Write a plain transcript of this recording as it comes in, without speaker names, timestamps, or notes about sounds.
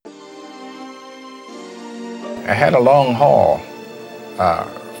I had a long haul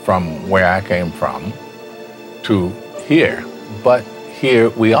from where I came from to here, but here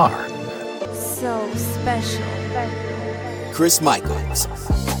we are. So special. Chris Michaels.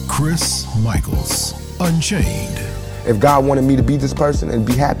 Chris Michaels, Unchained. If God wanted me to be this person and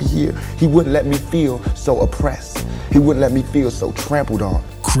be happy here, he wouldn't let me feel so oppressed. He wouldn't let me feel so trampled on.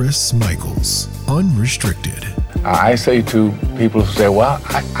 Chris Michaels, Unrestricted. I say to people who say, well,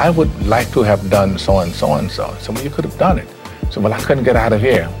 I would like to have done so and so and so. So, well, you could have done it. So, well, I couldn't get out of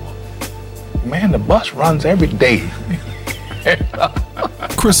here. Man, the bus runs every day.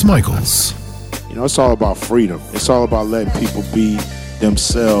 Chris Michaels. You know, it's all about freedom. It's all about letting people be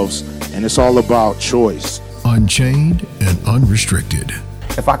themselves, and it's all about choice. Unchained and Unrestricted.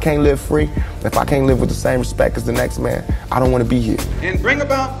 If I can't live free, if I can't live with the same respect as the next man, I don't want to be here. And bring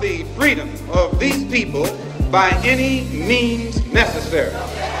about the freedom of these people by any means necessary.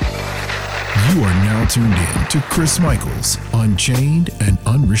 You are now tuned in to Chris Michaels, Unchained and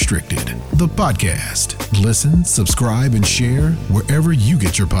Unrestricted, the podcast. Listen, subscribe, and share wherever you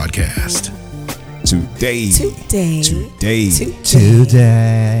get your podcast. Today.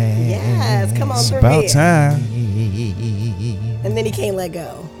 Yes, come on It's through about here. time. And then he can't let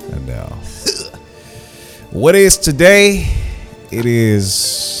go. I know. What is today? It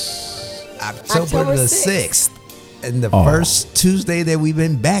is October the 6th. 6th. And the first Tuesday that we've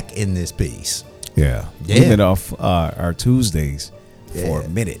been back in this piece. Yeah. Yeah. We've been off our Tuesdays for Yeah. a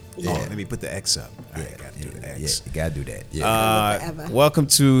minute. Yeah. Oh, let me put the X up. I gotta do the X. Yeah, you gotta do that. Yeah. Forever. Welcome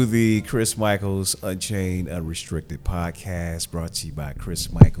to the Chris Michaels Unchained Unrestricted podcast, brought to you by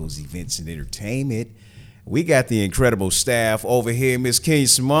Chris Michaels Events and Entertainment. We got the incredible staff over here. Miss Kenya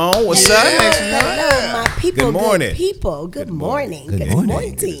Simone, what's up? Hello, my people. Good morning. Good people. Good morning. Good Good morning.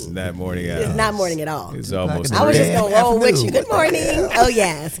 morning. It's not morning at It's all. not morning at all. It's almost I was just morning. going to roll with you. Good morning. Oh,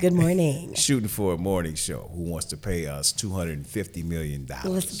 yes. Good morning. Shooting for a morning show. Who wants to pay us $250 million?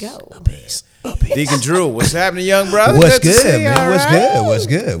 Let's go. Deacon Drew, what's happening, young brother? What's to good, see you. man? All What's right? good? What's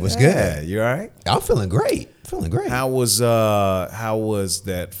good? What's Yeah, good? you all right? I'm feeling great. Feeling great. How was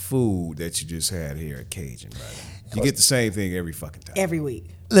that food that you just had here at Cajun, brother? You get the same thing every fucking time. Every week.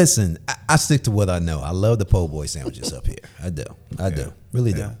 Listen, I stick to what I know. I love the po' boy sandwiches up here. I do.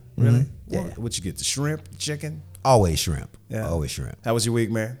 Really do. Yeah. Really? Mhm. Yeah. What you get? The shrimp, chicken? Always shrimp. Yeah. Always shrimp. How was your week,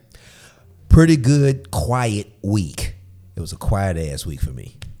 man? Pretty good, quiet week. It was a quiet ass week for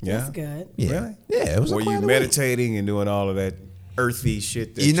me. Yeah. That's good. Yeah. Really? Yeah, it was a Were you quiet week. meditating and doing all of that earthy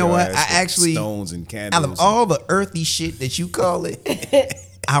shit? That You know your what? ass I with actually, stones and candles. out of all the earthy shit that you call it,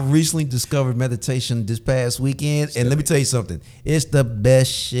 I recently discovered meditation this past weekend, and let me tell you something. It's the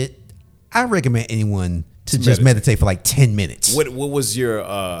best shit. I recommend anyone to just meditate for like 10 minutes. What was your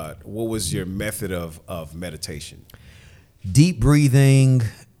method of meditation? Deep breathing,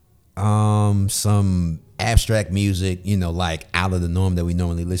 some abstract music, like out of the norm that we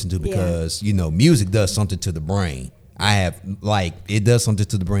normally listen to, because music does something to the brain. It does something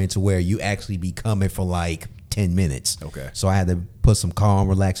to the brain to where you actually be coming for like 10 minutes. Okay. So I had to put some calm,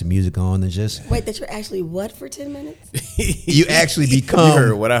 relaxing music on and just Wait, that you're actually what for 10 minutes? you actually become. You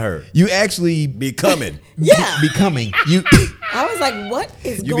heard what I heard. You actually Becoming. Yeah. becoming. You I was like, what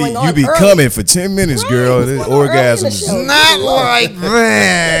is You going on? be early? coming for 10 minutes, girl. What's This going on early in the orgasm show? is not like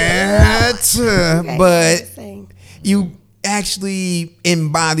that, Okay, but just saying. you actually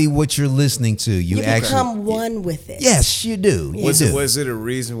embody what you're listening to. You actually become one with it. Yes, you do. You do. Was it a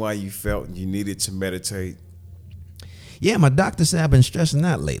reason why you felt you needed to meditate? Yeah, my doctor said I've been stressing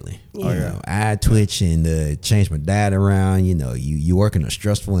out lately. Yeah. I twitch and change my diet around. You work in a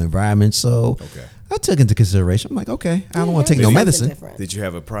stressful environment, so Okay. I took into consideration. I'm like, okay, I don't want to take no Something medicine. different. Did you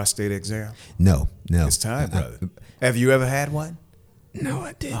have a prostate exam? No. It's time, brother. Have you ever had one? No,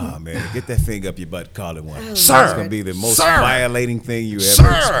 I didn't. Oh man, get that thing up your butt, call it one. Sir. It's gonna be the most Sir. violating thing you ever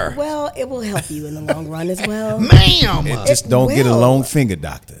Sir. experienced. Well, it will help you in the long run as well. Ma'am, And just don't get a will. long finger,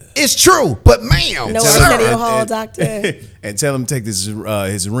 doctor. it's true, but ma'am, No sir. Arsenio Hall, doctor. And tell him to take his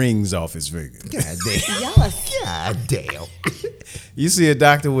rings off his finger. God damn. Y'all are God damn. You see a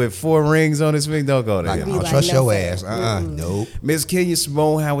doctor with 4 rings on his finger, don't go to Like, him. I'll like, trust no, your sir. ass. Nope. Miss Kenya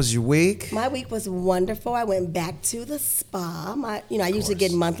Simone, how was your week? My week was wonderful. I went back to the spa. I usually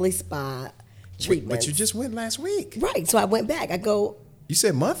get monthly spa treatments. But you just went last week. Right. So I went back. I go, You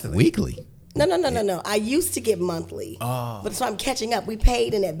said monthly. Weekly. no. I used to get monthly. But so I'm catching up. We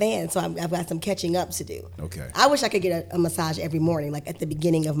paid in advance, so I've got some catching up to do. Okay. I wish I could get a massage every morning, like at the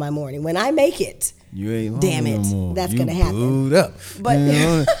beginning of my morning. When I make it, You ain't long damn no it, more. that's You going to happen. booed up. But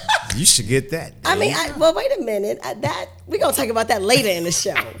You should get that. I mean, well, wait a minute. We're going to talk about that later in the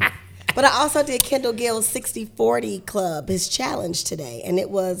show. But I also did Kendall Gill's 60-40 Club, his challenge today, and it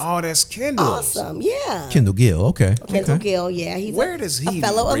was that's Kendall. awesome. Yeah. Kendall Gill. Okay. Kendall okay. Gill, yeah. He's Where does he a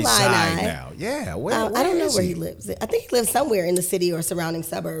fellow reside Illini. now? Yeah, where I don't know is where he lives. I think he lives somewhere in the city or surrounding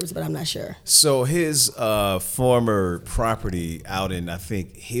suburbs, but I'm not sure. So his former property out in, I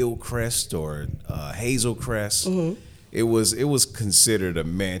think, Hillcrest or Hazelcrest, it was considered a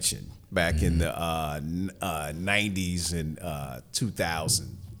mansion back in the 90s and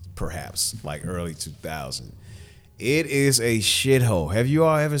 2000, perhaps, like early 2000. It is a shithole. Have you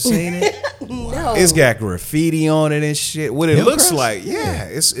all ever seen it? No. It's got graffiti on it and shit. What it looks Hillcrest? like,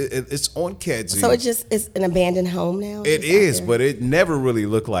 it's on Kedzie. So it's an abandoned home now? It Just out is, there? but it never really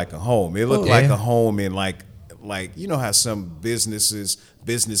looked like a home. It looked like a home in like you know how some business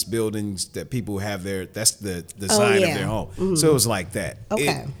buildings that people have that's the design of their home. So it was like that.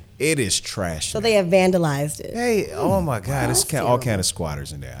 Okay. It is trash. So they have vandalized it. Hey, oh my God, it's all kind of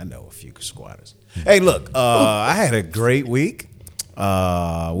squatters in there. I know a few squatters. Hey, look, I had a great week. We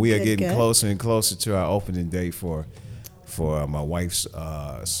are getting closer and closer to our opening day for my wife's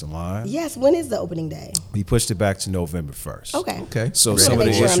salon. Yes, when is the opening day? We pushed it back to November 1st. Okay. So Great. some of the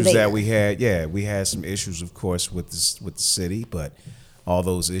Make sure I'm issues there. that we had some issues, of course, with the city, but all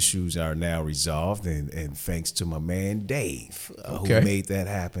those issues are now resolved, and thanks to my man Dave, who made that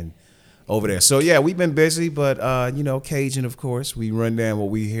happen over there. So yeah, we've been busy, but Cajun, of course, we run down what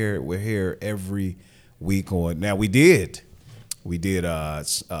we hear. We're here every week on. Now we did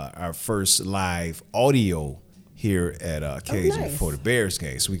our first live audio here at Cajun nice. for the Bears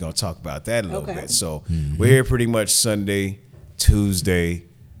game. So we're gonna talk about that a little bit. So we're here pretty much Sunday, Tuesday,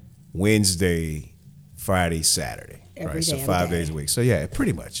 Wednesday, Friday, Saturday. Every So damn 5 day. days a week. So yeah,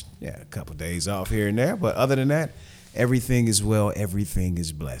 pretty much. Yeah, a couple days off here and there. But other than that, everything is well, everything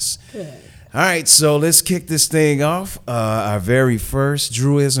is blessed. Good. All right, so let's kick this thing off. Our very first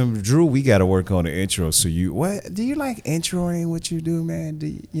Drewism. Drew, we got to work on the intro. So what do you like introing what you do, man?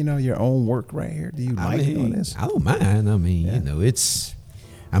 Do you know your own work right here? Do you like doing this? I don't mind. I mean,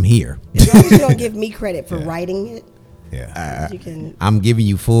 I'm here. As long as you don't give me credit for writing it, Yeah. you can. I'm giving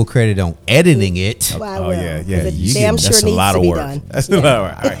you full credit on editing it. Well, I Oh will, yeah. 'cause it You damn can- sure that's needs a lot to of be work. done. That's a lot of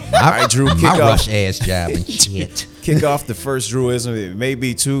work. All right, all right, Drew, kick My off. rush ass job and shit. Kick off the first Drewism. It may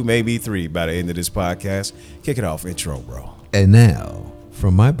be 2, maybe 3 by the end of this podcast. Kick it off, intro, bro. And now,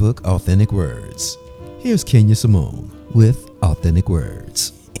 from my book, Authentic Words, here's Kenya Simone with Authentic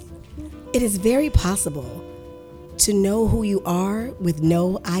Words. It is very possible to know who you are with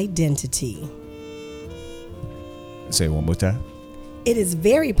no identity. Say it one more time. It is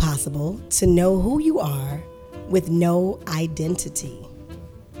very possible to know who you are with no identity.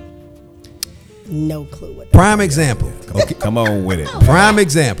 No clue what that Prime example. Okay, come on with it. Prime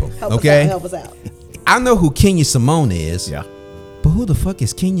example. Help Okay. Help us out. I know who Kenya Simone is. Yeah. But who the fuck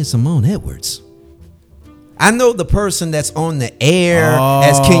is Kenya Simone Edwards? I know the person that's on the air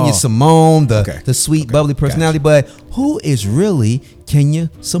as Kenya Simone, the sweet, bubbly personality, but who is really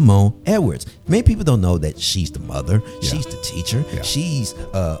Kenya Simone Edwards? Many people don't know that she's the mother, she's the teacher, she's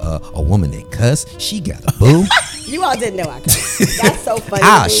a woman that cuss, she got a boo. You all didn't know I cuss. That's so funny.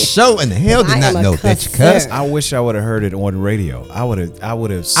 I to me. sure in the hell did I not am a know that you cusser. cuss. I wish I would have heard it on radio. I would have I would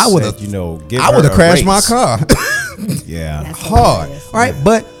have, said, give I her would have a crashed my raise. car. Yeah. That's Hard. hilarious. All right,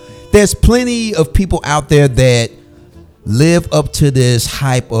 but there's plenty of people out there that live up to this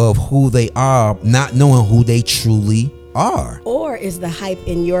hype of who they are, not knowing who they truly are. Or is the hype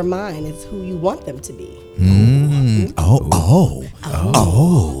in your mind is who you want them to be? Oh.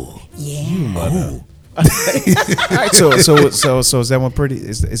 Yeah. All right, so is that one pretty?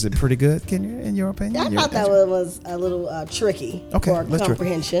 Is it pretty good? In your opinion? I thought that one was a little tricky for let's try.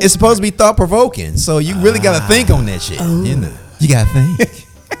 comprehension. It's supposed to be thought provoking, so you really got to think on that shit. You know, you got to think.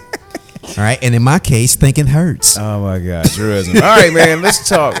 All right, and in my case, thinking hurts. Oh my God, Drewism. All right, man, let's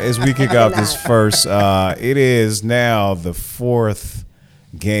talk as we kick off this first. It is now the 4th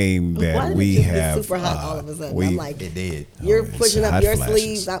game Why that did we it just have. get super hot all of a sudden? I'm like, It did. you're pushing up hot your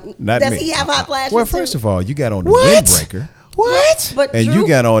flashes. sleeves. Not Does me. he have hot flashes? Well, too? first of all, you got on the What? windbreaker, What? but and Drew, you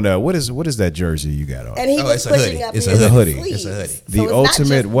got on what is that jersey you got on? and he Oh, was it's a pushing hoodie. up It's a his hoodie. sleeves. It's a hoodie. So The it's not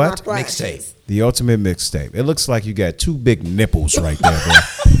ultimate just what? hot flashes. Mixtape. The ultimate mixtape. It looks like you got 2 big nipples right there, bro,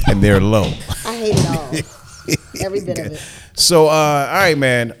 and they're low. I hate it all. Every bit of it. So, all right,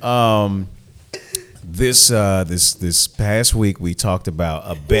 man. This past week we talked about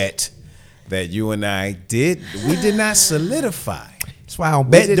a bet that you and I did. We did not solidify. That's why I don't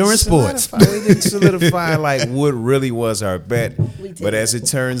bet during sports. We didn't solidify like what really was our bet. But as it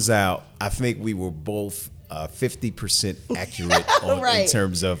turns out, I think we were both 50% accurate in Right.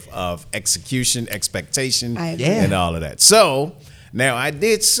 terms of execution, expectation, I agree. Yeah. and all of that. So Now, I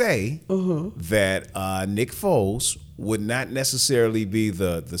did say that Nick Foles would not necessarily be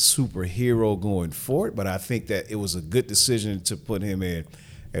the superhero going forward, but I think that it was a good decision to put him in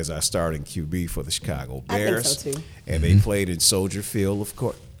as our starting QB for the Chicago Bears. I think so too. And they played in Soldier Field, of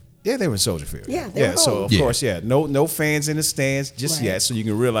course. Yeah, they were in Soldier Field. Yeah, they were so home. of course, no fans in the stands just yet, so you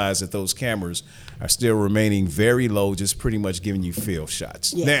can realize that those cameras are still remaining very low, just pretty much giving you field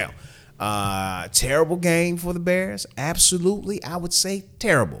shots. Yeah. Now, terrible game for the Bears. Absolutely, I would say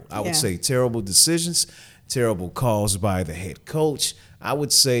terrible. I would say terrible decisions, terrible calls by the head coach. I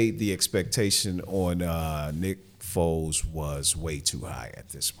would say the expectation on Nick Foles was way too high at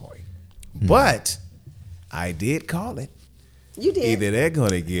this point. But I did call it. You did. Either they're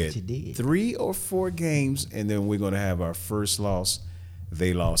going to get 3 or 4 games, and then we're going to have our first loss.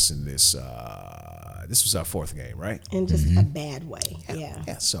 They lost in this. This was our 4th game, right? In just a bad way.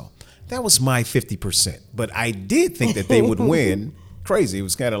 Yeah. So that was my 50%. But I did think that they would win. Crazy. It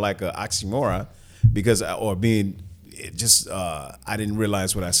was kind of like an oxymoron because, I didn't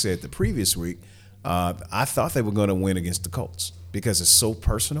realize what I said the previous week. I thought they were going to win against the Colts because it's so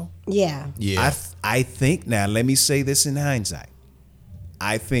personal. Yeah. I think, now let me say this in hindsight,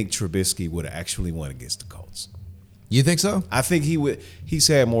 I think Trubisky would have actually won against the Colts. You think so? I think he would. He's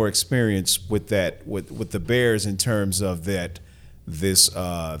had more experience with that with the Bears in terms of that this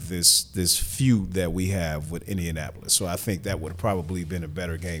feud that we have with Indianapolis. So I think that would have probably been a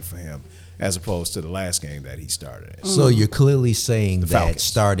better game for him as opposed to the last game that he started in. So you're clearly saying that Falcons.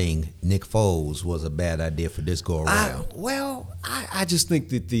 starting Nick Foles was a bad idea for this go around. I just think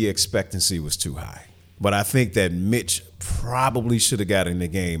that the expectancy was too high. But I think that Mitch probably should have got in the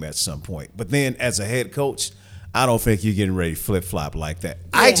game at some point. But then as a head coach, I don't think you're getting ready to flip-flop like that.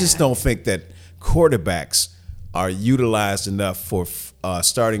 Yeah. I just don't think that quarterbacks are utilized enough for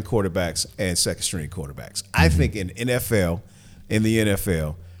starting quarterbacks and second-string quarterbacks. I think in the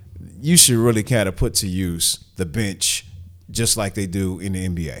NFL, you should really kind of put to use the bench just like they do in the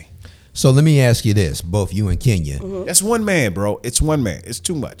NBA. So let me ask you this, both you and Kenya. That's one man, bro. It's one man. It's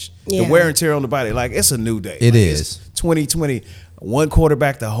too much. Yeah. The wear and tear on the body, like it's a new day. It like, is. It's 2020. One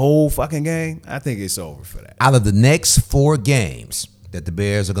quarterback the whole fucking game. I think it's over for that. Out of the next 4 games that the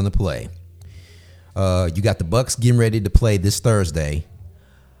Bears are going to play, you got the Bucs getting ready to play this Thursday.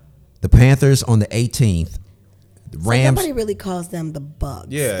 The Panthers on the 18th. The Rams. Nobody really calls them the Bucs.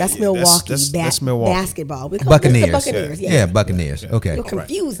 Yeah, that's Milwaukee. that's Milwaukee. Basketball. We call Buccaneers. them the Buccaneers. Yeah, Buccaneers. Okay. You'll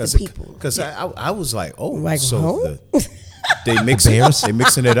confuse Right. the people. Because I was like, oh, Like, so huh? they mixing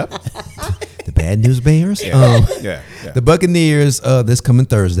it up. The Bad News Bears. Yeah. The Buccaneers this coming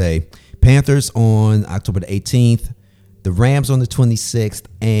Thursday. Panthers on October the 18th. The Rams on the 26th.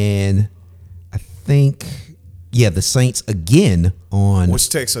 And I think, the Saints again on. Which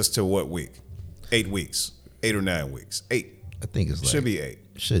takes us to what week? 8 weeks. 8 or 9 weeks. 8. I think it's like. Should be 8.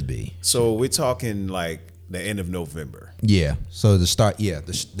 Should be. So we're talking like the end of November. Yeah. So the start,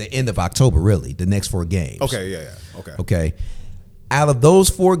 the end of October, really, the next 4 games. Okay, yeah. Okay. Out of those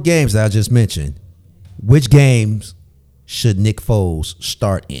 4 games that I just mentioned, which games should Nick Foles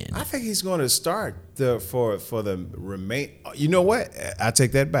start in? I think he's going to start for the remain. You know what? I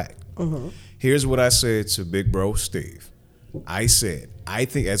take that back. Here's what I said to Big Bro Steve. I said, I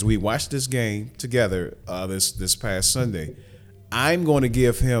think as we watch this game together this past Sunday, I'm going to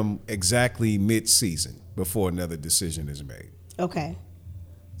give him exactly mid-season before another decision is made. Okay.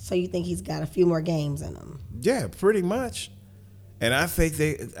 So you think he's got a few more games in him? Yeah, pretty much. And I think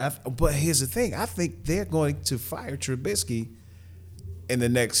but here's the thing. I think they're going to fire Trubisky in the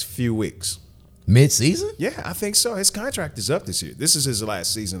next few weeks. Mid-season? Yeah, I think so. His contract is up this year. This is his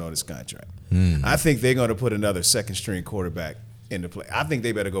last season on his contract. I think they're going to put another second-string quarterback into play. I think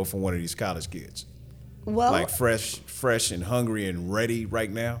they better go for one of these college kids. Well, like fresh and hungry and ready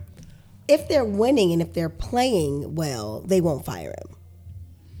right now. If they're winning and if they're playing well, they won't fire him.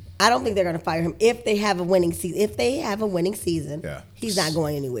 I don't think they're going to fire him if they have a winning season. If they have a winning season, he's not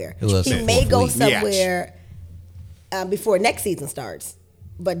going anywhere. He may go somewhere before next season starts.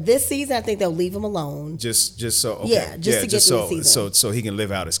 But this season, I think they'll leave him alone. Just so okay. Yeah, just to get through the season. So he can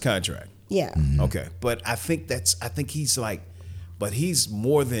live out his contract. Yeah. Okay. But I think he's like, but he's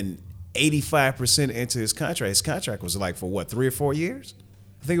more than 85% into his contract. His contract was like for what, 3 or 4 years?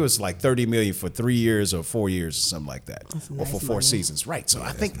 I think it was like $30 million for 3 years or 4 years or something like that, or for 4 seasons, right? So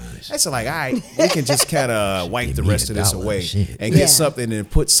I think that's like, all right, we can just kind of wipe the rest of this away and get something and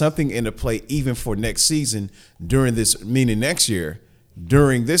put something into play even for next season during this, meaning next year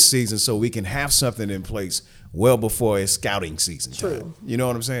during this season, so we can have something in place well before it's scouting season time. You know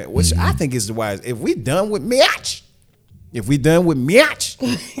what I'm saying? Which I think is the wise. If we're done with Mitch,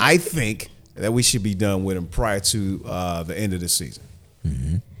 I think that we should be done with him prior to the end of the season.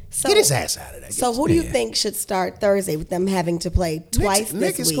 Mm-hmm. So, get his ass out of there. So who do you think should start Thursday with them having to play twice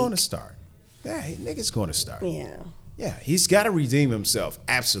Nick this is week? going to start. Yeah, Nick is going to start. Yeah. Yeah, he's got to redeem himself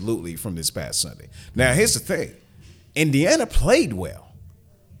absolutely from this past Sunday. Now, here's the thing. Indiana played well.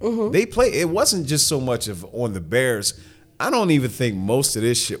 Mm-hmm. They played. It wasn't just so much of on the Bears. I don't even think most of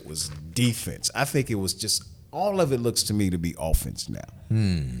this shit was defense. I think it was just all of it looks to me to be offense now.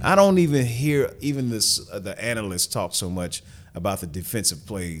 I don't even hear even the analysts talk so much about the defensive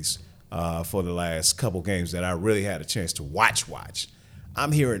plays for the last couple games that I really had a chance to watch.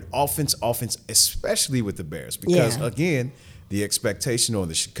 I'm hearing offense, especially with the Bears because, again, the expectation on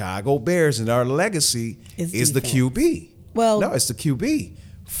the Chicago Bears and our legacy is the QB. Well, no, it's the QB.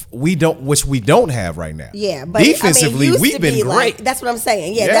 Which we don't have right now. Yeah, but defensively, I mean, we've been great. That's what I'm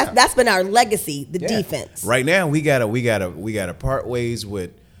saying. Yeah, that's been our legacy, the defense. Right now, we gotta part ways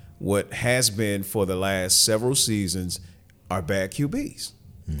with what has been for the last several seasons our bad QBs.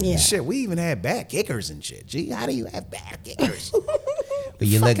 Yeah. Shit, we even had bad kickers and shit. Gee, how do you have bad kickers? But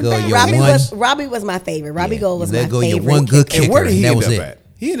you let go of your Robbie was my favorite. Robbie Gould was my favorite. Let go of your one good kicker. And where did he end end up at?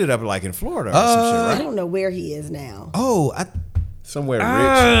 He ended up like in Florida or some shit, right? I don't know where he is now. Oh, somewhere rich.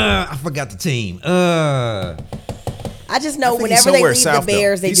 I forgot the team. I just know whenever they leave the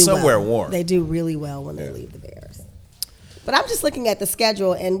Bears, they do somewhere well. warm. They do really well when they leave the Bears. But I'm just looking at the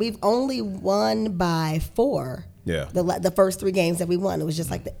schedule, and we've only won by 4. Yeah. The first 3 games that we won, it was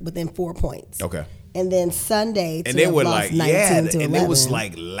just like within 4 points. Okay. And then Sunday, and they were like, 19 to 11. And it was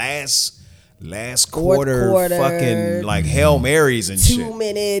like last quarter, fucking like Hail Marys and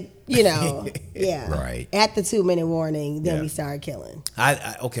 2-minute, yeah. Right. At the 2-minute warning, then we started killing.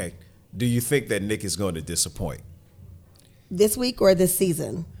 Okay. Do you think that Nick is going to disappoint this week or this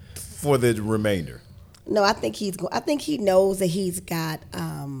season? For the remainder. No, I think he knows that he's got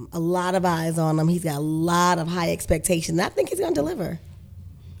a lot of eyes on him. He's got a lot of high expectations. I think he's going to deliver.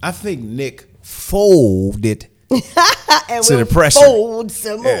 I think Nick folded and to the pressure. Fold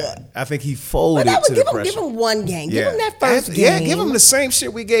some more. I think he folded to the pressure. Give him one game. Give him that first game. Yeah, give him the same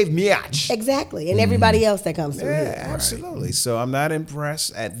shit we gave Miach. Exactly, and everybody else that comes through here. Absolutely. Right. So I'm not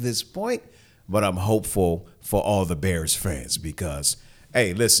impressed at this point, but I'm hopeful for all the Bears fans because,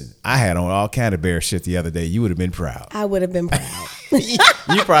 hey, listen, I had on all kind of Bear shit the other day. You would have been proud. I would have been proud.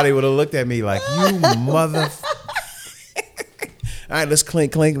 You probably would have looked at me like, you mother. All right, let's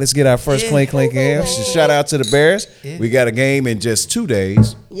clink. Let's get our first clink in. Shout out to the Bears. Yeah. We got a game in just 2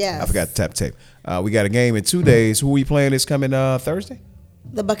 days. Yeah. I forgot to tap tape. We got a game in 2 days. Who we playing this coming Thursday?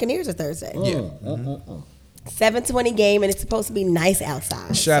 The Buccaneers are Thursday. Yeah. 7:20 game, and it's supposed to be nice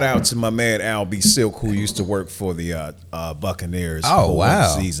outside. Shout out to my man Al B. Silk, who used to work for the Buccaneers. Oh,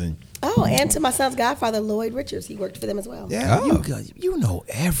 wow. Season. Oh, and to my son's godfather, Lloyd Richards. He worked for them as well. Yeah, you know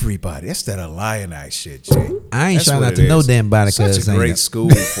everybody. That's that Illini shit, Jay. I ain't trying not to know damn body. Such a great school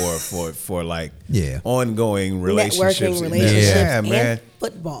for like ongoing relationships. Networking relationships. Yeah, man. And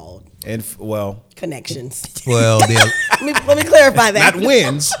football. And connections. Well, let me clarify that. Not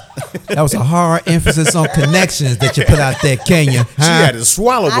wins. That was a hard emphasis on connections that you put out there, Kenya. She had to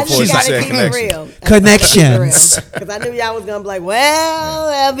swallow before she said connections. Connections. Because I knew y'all was gonna be like, well,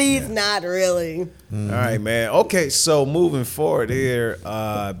 Abby's not really. All right, man. Okay, so moving forward here,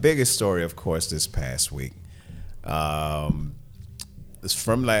 biggest story, of course, this past week. It's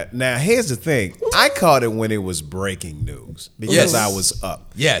from now. Here's the thing. I caught it when it was breaking news because I was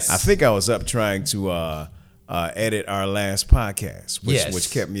up. Yes, I think I was up trying to edit our last podcast,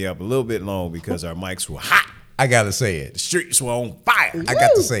 which kept me up a little bit long because our mics were hot. I gotta say it. The streets were on fire. I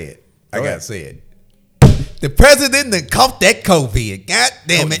got to say it. Gotta say it. The president that caught that COVID. God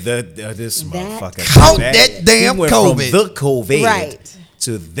damn it! This motherfucker caught that damn COVID. From the COVID, right?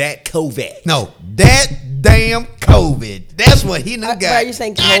 To that COVID. No, that damn COVID. That's what he done got. Are you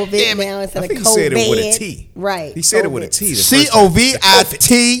saying COVID now instead of COVID? He said it with a T. Right. He said it with a T. COVID.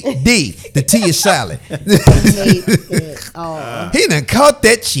 The T is silent. He done caught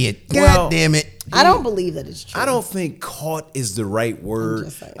that shit. God damn it. I don't believe that it's true. I don't think caught is the right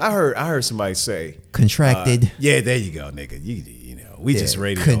word. I heard somebody say contracted. Yeah, there you go, nigga. You know, we just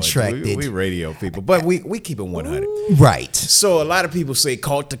radio contracted. We radio people, but we keep it 100. Right. So a lot of people say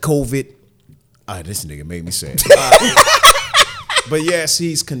caught the COVID. This nigga made me say it. But yes,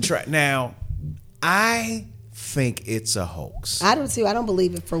 he's Now, I think it's a hoax. I do too. I don't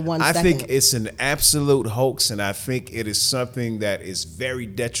believe it for one second. I think it's an absolute hoax, and I think it is something that is very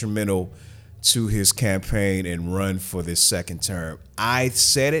detrimental to his campaign and run for this second term. I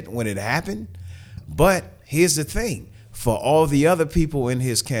said it when it happened, but here's the thing. For all the other people in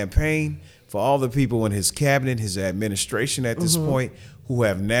his campaign, for all the people in his cabinet, his administration at this Mm-hmm. point, who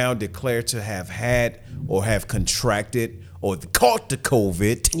have now declared to have had or have contracted or caught the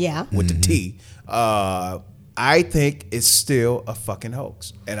COVID with the T, I think it's still a fucking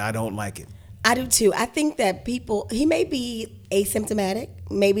hoax, and I don't like it. I do too. I think that he may be asymptomatic.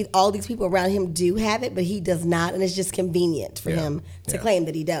 Maybe all these people around him do have it, but he does not, and it's just convenient for him to claim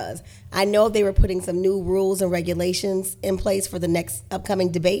that he does. I know they were putting some new rules and regulations in place for the next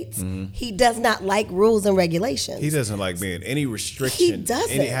upcoming debates. He does not like rules and regulations. He doesn't like being any restriction. He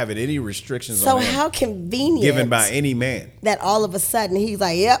doesn't. Having any restrictions So on him how convenient given by any man. that all of a sudden he's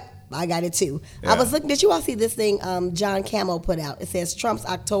like, yep, I got it too. Yeah. I was looking, did you all see this thing John Camo put out? It says Trump's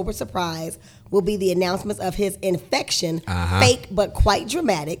October surprise will be the announcements of his infection, fake but quite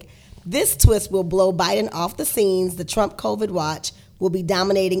dramatic. This twist will blow Biden off the scenes. The Trump COVID watch will be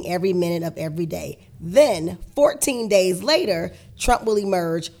dominating every minute of every day. Then, 14 days later, Trump will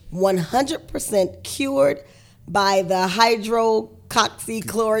emerge 100% cured by the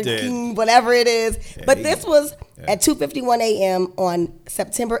hydroxychloroquine, whatever it is. But this was at 2:51 a.m. on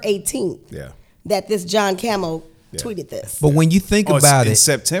September 18th that this John Camo tweeted this. But when you think about in it,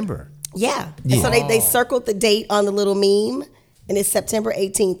 September. Yeah. And so they circled the date on the little meme, and it's September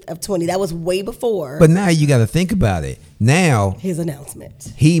 18th of 20. That was way before. But now you got to think about it. Now his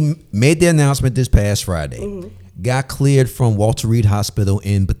announcement. He made the announcement this past Friday. Got cleared from Walter Reed Hospital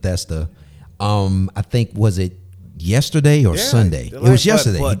in Bethesda. I think, was it yesterday or Sunday? It was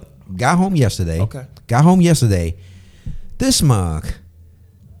yesterday. He got home yesterday. Okay. Got home yesterday. This mug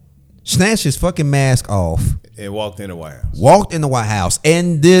snatched his fucking mask off. And walked in the White House. Walked in the White House.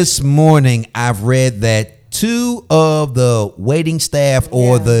 And this morning, I've read that 2 of the waiting staff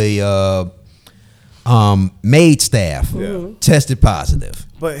or the maid staff tested positive.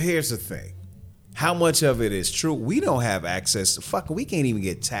 But here's the thing. How much of it is true? We don't have access to we can't even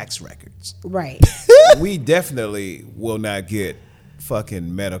get tax records. Right. We definitely will not get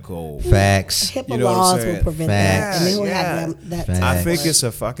fucking medical facts. HIPAA You know what I'm laws saying? will prevent that. And they will have that I think it's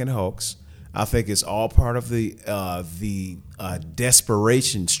a fucking hoax. I think it's all part of the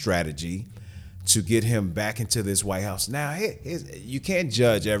desperation strategy to get him back into this White House. Now, you can't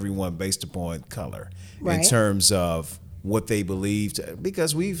judge everyone based upon color in terms of what they believed,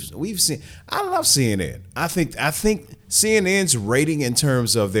 because we've seen. I love CNN. I think CNN's rating in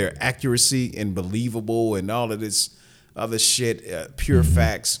terms of their accuracy and believable and all of this other shit, pure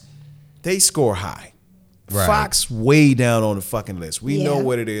facts, they score high. Right. Fox way down on the fucking list. We know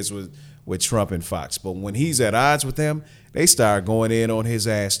what it is with Trump and Fox, but when he's at odds with them, they start going in on his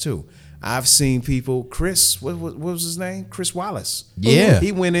ass too. I've seen people, Chris, what was his name? Chris Wallace. Yeah.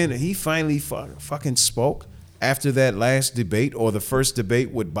 He went in and he finally fucking spoke after that last debate or the first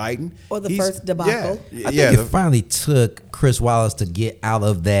debate with Biden. Or the first debacle. I think it finally took Chris Wallace to get out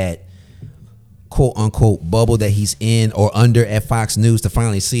of that quote unquote bubble that he's in or under at Fox News to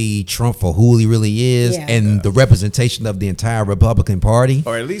finally see Trump for who he really is and the representation of the entire Republican Party.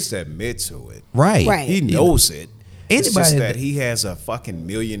 Or at least admit to it. Right. He knows it. It's Anybody just that he has a fucking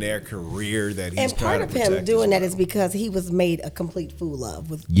millionaire career that he's And part trying of to protect. him doing that is because he was made a complete fool of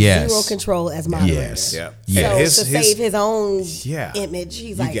with Yes. zero control as moderator. Yes. Yeah. So to save his own image,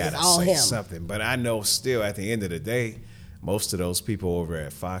 he's you like, gotta it's all say him. something. But I know still at the end of the day, most of those people over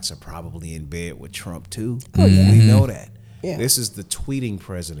at Fox are probably in bed with Trump too. Oh, yeah. We know that. Yeah. This is the tweeting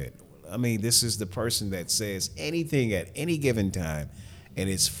president. I mean, this is the person that says anything at any given time, and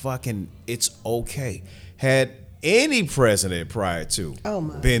it's okay. Had any president prior to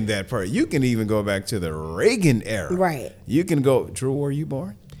been that person, you can even go back to the Reagan era. Right. You can go. Drew, were you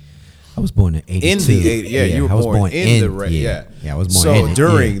born? I was born in 82. In the 80s, you were I was born in the yeah, I was born so in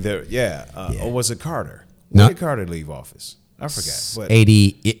during or was it Carter? When did Carter leave office? I forgot. But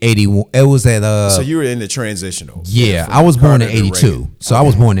 81. It was at so you were in the transitional. Yeah, from I was born in Carter to 82. Reagan. So I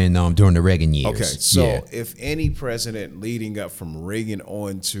was born in during the Reagan years. Okay, so yeah. if any president leading up from Reagan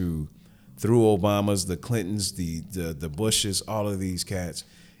on to through Obama's, the Clintons, the Bushes, all of these cats,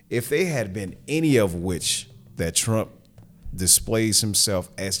 if they had been any of which that Trump displays himself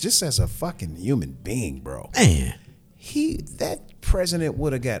as just as a fucking human being, bro. Man. That president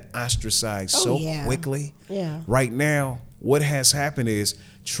would have got ostracized quickly. Yeah. Right now, what has happened is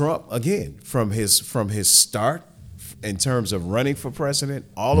Trump, again, from his start in terms of running for president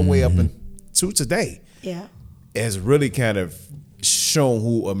all the way up to today, has really kind of shown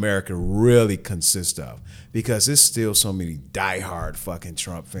who America really consists of, because there's still so many diehard fucking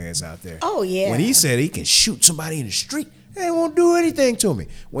Trump fans out there. Oh, yeah. When he said he can shoot somebody in the street, They won't do anything to me.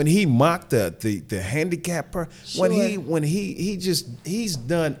 When he mocked the handicapped person, he's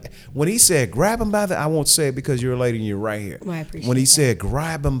done. When he said grab him by the, I won't say it because you're a lady and you're right here. Well, I appreciate when he that. said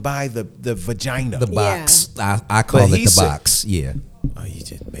grab him by the vagina, The box. I call it the box. Yeah. Oh, you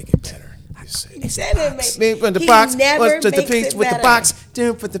just make it better. He said it makes With the he box, never what's the makes piece it with the better. box?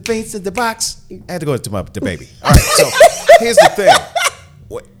 Then put the piece in the box. I had to go to the baby. All right, so here's the thing.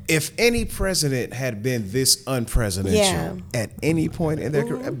 If any president had been this unpresidential at any point in their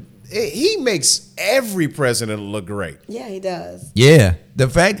career, he makes every president look great. Yeah, he does. Yeah. The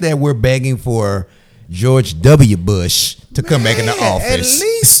fact that we're begging for George W. Bush to come back into office.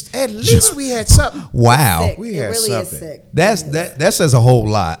 At least we had something. Wow. Sick. We it had really something. is sick. That says a whole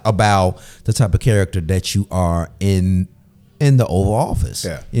lot about the type of character that you are in the Oval Office.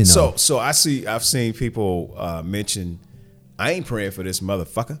 Yeah. You know. So I've seen people mention, I ain't praying for this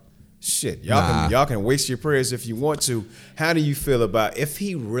motherfucker. Shit, y'all can waste your prayers if you want to. How do you feel about if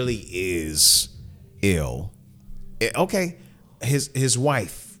he really is ill? Okay, his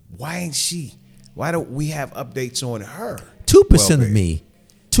wife. Why ain't she? Why don't we have updates on her? 2% of me.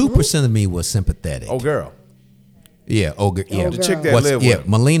 2% of me was sympathetic. Oh girl. Yeah, yeah. The chick that lived with him.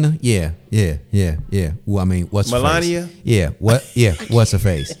 Melina. Yeah. Well, I mean, what's Melania? Her face? Yeah. What? Yeah. What's her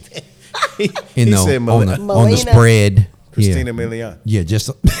face? He on said the spread. Christina Milian. Yeah, just.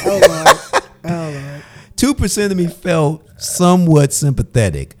 Oh Lord. 2% of me felt somewhat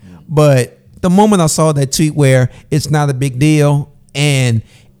sympathetic, but the moment I saw that tweet where it's not a big deal, and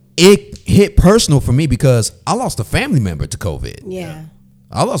it hit personal for me because I lost a family member to COVID. Yeah.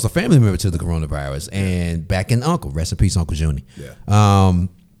 I lost a family member to the coronavirus, and back in Uncle, rest in peace, Uncle Junie. Yeah.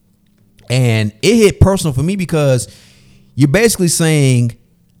 And it hit personal for me because you're basically saying,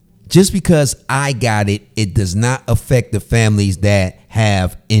 just because I got it, it does not affect the families that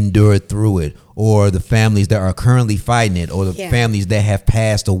have endured through it, or the families that are currently fighting it, or the families that have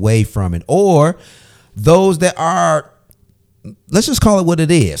passed away from it, or those that are, let's just call it what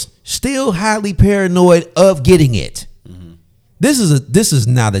it is, still highly paranoid of getting it. Mm-hmm. This is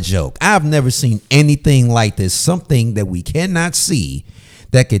not a joke. I've never seen anything like this. Something that we cannot see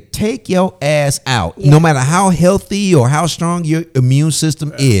that could take your ass out, no matter how healthy or how strong your immune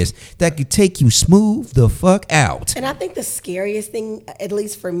system is, that could take you smooth the fuck out. And I think the scariest thing, at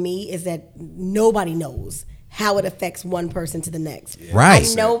least for me, is that nobody knows how it affects one person to the next. Right.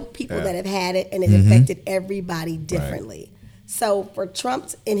 I know people that have had it, and it affected everybody differently. Right. So for Trump,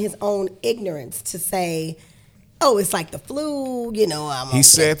 in his own ignorance, to say, oh, it's like the flu, He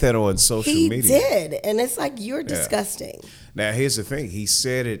said that on social media. He did. And it's like, you're disgusting. Now, here's the thing. He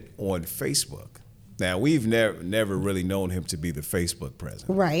said it on Facebook. Now, we've never really known him to be the Facebook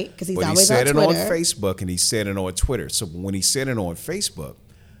president. Right, because he's always on Twitter. But he said it on Facebook, and he said it on Twitter. So when he said it on Facebook,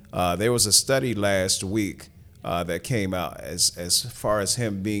 there was a study last week that came out as far as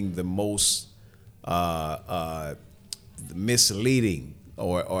him being the most misleading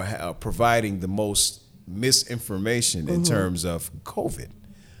or providing the most misinformation in terms of COVID.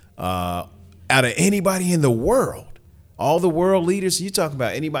 Out of anybody in the world, all the world leaders, you talk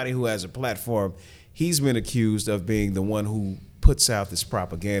about anybody who has a platform, he's been accused of being the one who puts out this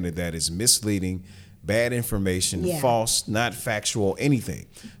propaganda that is misleading, bad information, false, not factual, anything.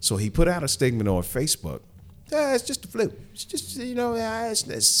 So he put out a statement on Facebook. It's just the flu. It's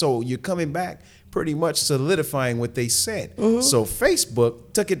just, so you're coming back pretty much solidifying what they said. Mm-hmm. So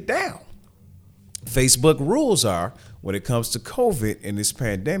Facebook took it down. Facebook rules are, when it comes to COVID and this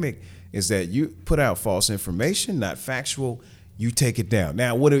pandemic, is that you put out false information, not factual, you take it down.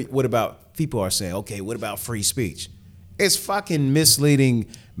 Now, what about people are saying, okay, what about free speech? It's fucking misleading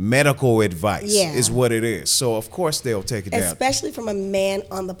medical advice is what it is. So, of course, they'll take it down. Especially from a man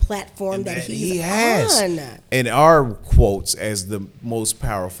on the platform that he has. On. And our quotes as the most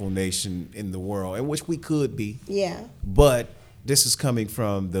powerful nation in the world, in which we could be. Yeah. But this is coming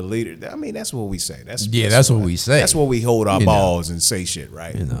from the leader. I mean, that's what we say. That's what we say. That's what we hold our balls and say shit,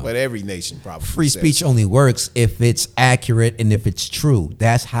 right? But every nation probably free speech only works if it's accurate and if it's true.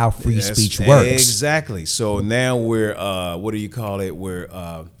 That's how free speech works. Exactly. So now we're what do you call it? We're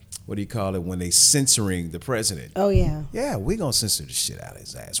what do you call it when they censoring the president? Oh yeah. Yeah, we're gonna censor the shit out of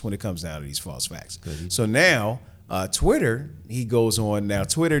his ass when it comes down to these false facts. So now Twitter, he goes on. Now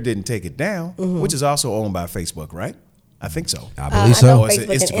Twitter didn't take it down, which is also owned by Facebook, right? I think so. I believe so.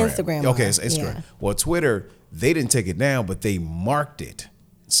 Facebook and Instagram. Okay, it's Instagram. Yeah. Well, Twitter, they didn't take it down, but they marked it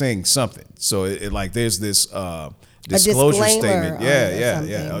saying something. So it like there's this disclosure disclaimer statement.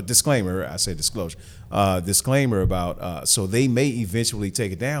 Yeah. A disclaimer. I say disclosure. Disclaimer about so they may eventually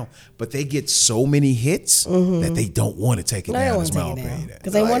take it down, but they get so many hits that they don't want to take it down. Is my opinion.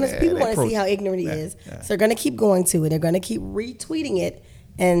 Because people want to see how ignorant he is. So they're going to keep going to it. They're going to keep retweeting it,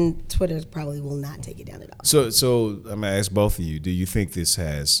 and Twitter probably will not take it down at all. So I'm gonna ask both of you: do you think this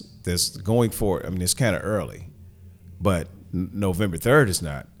going forward? I mean, it's kind of early, but November 3rd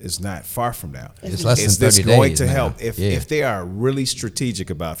is not far from now. It's less than 30 this going days to now. help if they are really strategic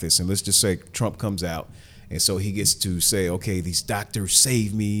about this, and let's just say Trump comes out and so he gets to say, okay, these doctors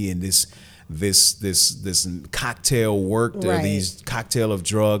saved me, and this cocktail worked, or these cocktail of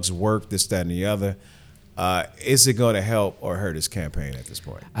drugs worked, this, that, and the other. Is it going to help or hurt his campaign at this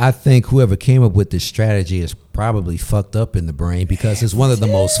point? I think whoever came up with this strategy is probably fucked up in the brain, because it's one of the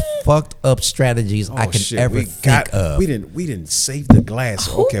most fucked up strategies I can ever think of. We didn't save the glass.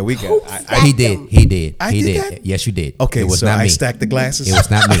 Okay, we got. He did. He did. That? Yes, you did. Okay, it was so not I me. stacked the glasses. It was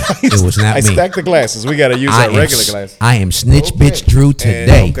not me. It was not me. I stacked the glasses. We got to use our regular glasses. I am snitch bitch Drew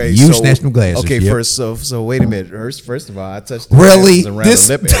today. You snatched them glasses. Okay, yep. so wait a minute. First of all, I touched the really glasses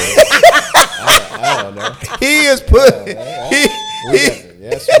around the lip area. I don't know. He is put.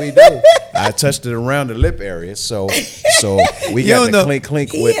 Yes, we do. I touched it around the lip area, so we got the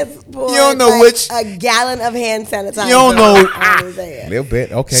clink He with. you don't know which a gallon of hand sanitizer. You don't know. A little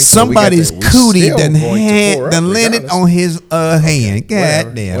bit. Okay. Somebody's so cootie done landed on his hand.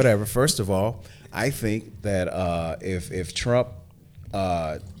 God damn. Whatever. First of all, I think that if Trump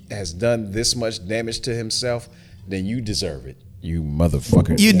has done this much damage to himself, then you deserve it. You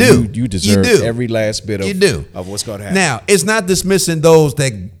motherfucker. You do. You deserve every last bit of what's going to happen. Now, it's not dismissing those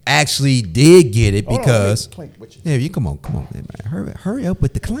that actually did get it, because yeah, you come on, man. Hurry up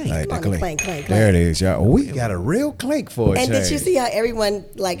with the clink. Right, clink. There it is, y'all. We got a real clink for it. And did you see how everyone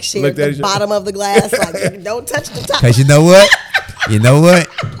shared the bottom of the glass? Like, don't touch the top. Because you know what?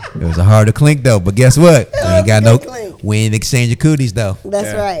 It was a harder clink though. But guess what? We ain't exchanging cooties though.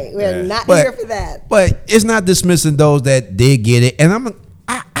 That's right. We're not here for that. But it's not dismissing those that did get it. And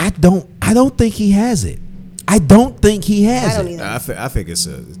I don't think he has it. I don't think he has it. I think it's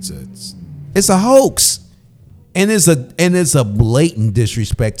a hoax. And it's a blatant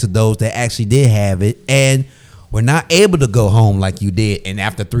disrespect to those that actually did have it and were not able to go home like you did. And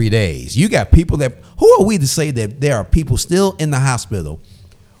after 3 days, you got people who are we to say that there are people still in the hospital,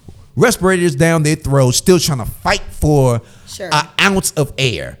 respirators down their throats, still trying to fight for an ounce of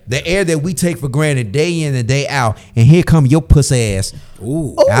air, the air that we take for granted day in and day out. And here come your pussy ass.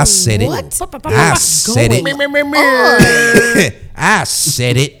 Ooh, I said it. I said it. I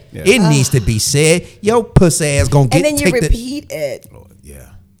said it. Yeah. It needs to be said. Your pussy ass gonna get. And then you repeat it.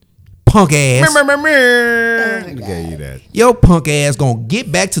 Punk ass. Gave you that. Your punk ass gonna get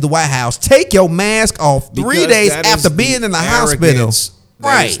back to the White House, take your mask off 3 days after being in the hospital.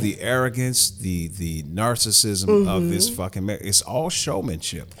 That is the arrogance, the narcissism of this fucking man. It's all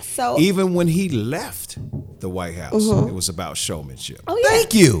showmanship. So even when he left the White House, it was about showmanship. Oh, yeah.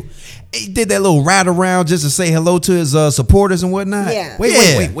 Thank you. He did that little ride around just to say hello to his supporters and whatnot. Yeah.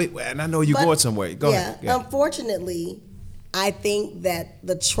 Wait. And I know you're going somewhere. Go ahead. Yeah. Unfortunately, I think that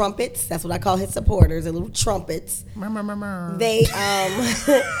the trumpets, that's what I call his supporters, the little trumpets, they're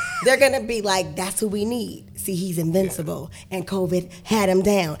going to be like, that's who we need. See, he's invincible, and COVID had him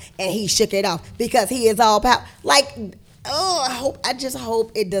down, and he shook it off because he is all power. Like, I just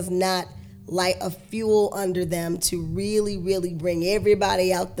hope it does not light a fuel under them to really, really bring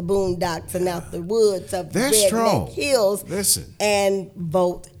everybody out the boondocks and out the woods of the Redneck Hills and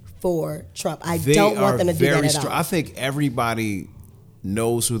vote for Trump. I don't want them to do that at all. I think everybody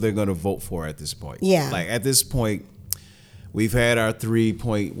knows who they're going to vote for at this point. Yeah. Like at this point, we've had our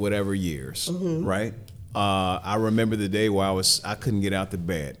 3-point whatever years, right? I remember the day where I couldn't get out the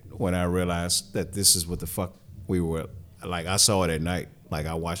bed when I realized that this is what the fuck we were like. I saw it at night, like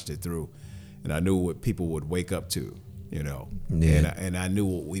I watched it through, and I knew what people would wake up to, you know. Yeah. And I knew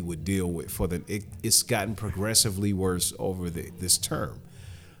what we would deal with for the. It's gotten progressively worse over this term.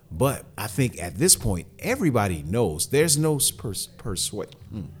 But I think at this point, everybody knows there's no persuade.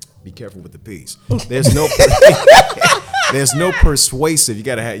 Be careful with the P's. There's no there's no persuasive. You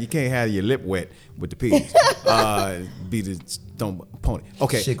can't have your lip wet with the P's. Be the stone opponent.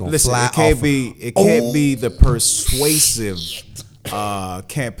 Okay, listen. It can't be the persuasive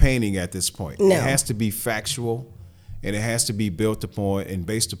campaigning at this point. No. It has to be factual. And it has to be built upon and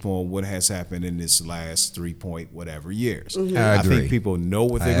based upon what has happened in this last 3-point whatever years. I think people know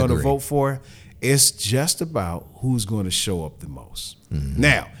what they're going to vote for. It's just about who's going to show up the most.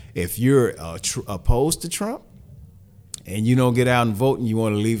 Now, if you're opposed to Trump and you don't get out and vote and you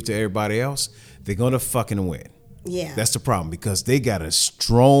want to leave it to everybody else, they're going to fucking win. Yeah. That's the problem because they got a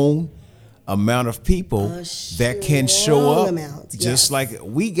strong amount of people that can show up. Just like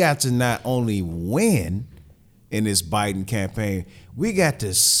we got to not only win in this Biden campaign, we got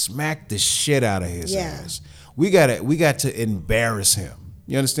to smack the shit out of his ass. We got to embarrass him.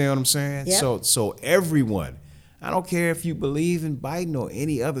 You understand what I'm saying? Yep. So everyone, I don't care if you believe in Biden or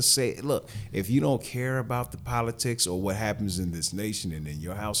any other look, if you don't care about the politics or what happens in this nation and in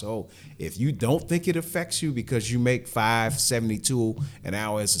your household, if you don't think it affects you because you make $5.72 an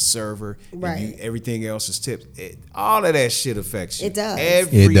hour as a server, and everything else is tipped, all of that shit affects you. It does.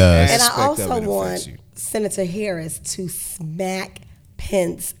 Every aspect And I also of it want affects you. Senator Harris to smack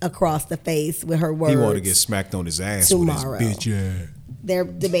Pence across the face with her words. He want to get smacked on his ass tomorrow. with his bitch ass. Their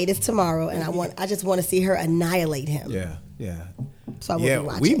debate is tomorrow, and I just want to see her annihilate him. Yeah. So I will be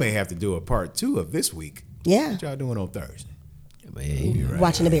watching. We may have to do a part 2 of this week. Yeah. What y'all doing on Thursday?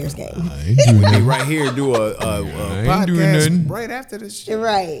 Watching the Bears game. Right here, do a podcast right after this shit.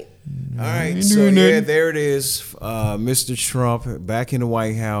 Right. All right, so there it is. Mr. Trump back in the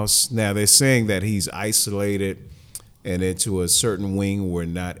White House. Now they're saying that he's isolated and into a certain wing where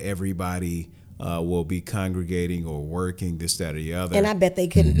not everybody will be congregating or working, this, that, or the other. And I bet they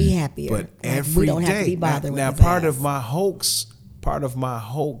couldn't be happier. But every we don't day, have to be bothered now with his part ass. of my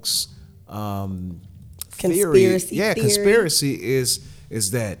hoax Conspiracy theory. conspiracy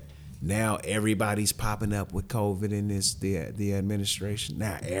is that now everybody's popping up with COVID in the administration.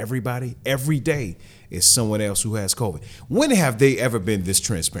 Now everybody, every day is someone else who has COVID. When have they ever been this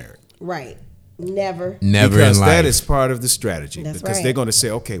transparent? Right. Never. Because in life. that is part of the strategy. That's because right. they're going to say,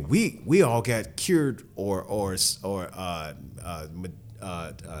 okay, we all got cured or what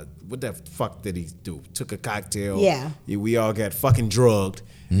the fuck did he do? Took a cocktail. Yeah. We all got fucking drugged.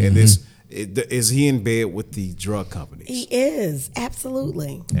 And is he in bed with the drug companies? He is.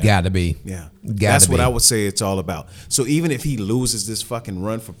 Absolutely. Gotta be. Yeah. Gotta That's what be. I would say it's all about. So even if he loses this fucking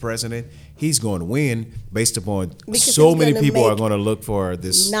run for president, he's going to win based upon Because so he's many gonna people are make going to look for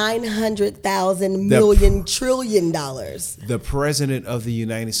this. 900,000 million trillion dollars. The president of the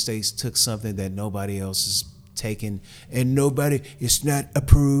United States took something that nobody else has taken, and it's not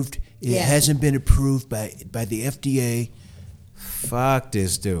approved. It hasn't been approved by the FDA. Fuck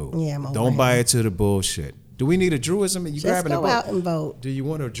this dude. Yeah, I'm over Don't him. buy into the bullshit. Do we need a Druism? You Just grabbing go the out vote? and vote. Do you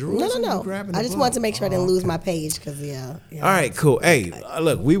want a Druism? No. You grabbing I the just vote? wanted to make sure I didn't lose my page because All right, cool. Hey,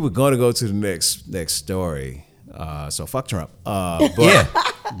 look, we were going to go to the next story. So fuck Trump. But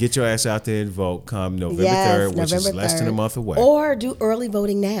get your ass out there and vote come November 3rd, which is less than a month away. Or do early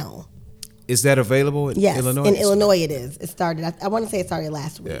voting now. Is that available in Yes, Illinois? in Illinois it is. It started. I want to say it started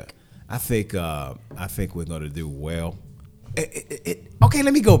last week. Yeah, I think we're going to do well. Okay,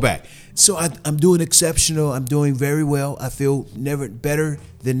 let me go back. So I'm doing exceptional. I'm doing very well. I feel better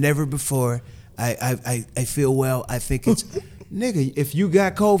than never before. I feel well. I think it's nigga. If you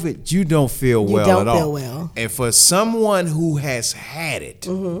got COVID, you don't feel well don't at all. feel well. And for someone who has had it,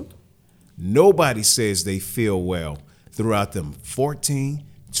 nobody says they feel well throughout them 14,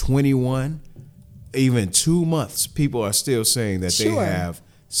 21, even 2 months. People are still saying that they have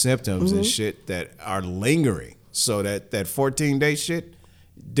symptoms and shit that are lingering. So that 14-day shit,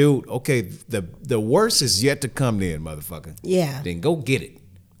 dude, okay, the worst is yet to come then, motherfucker. Yeah. Then go get it.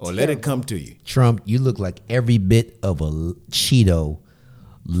 Or let it come to you. Trump, you look like every bit of a Cheeto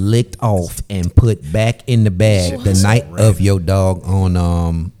licked off and put back in the bag the night of your dog on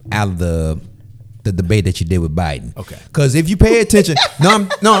out of the debate that you did with Biden. Okay. Because if you pay attention,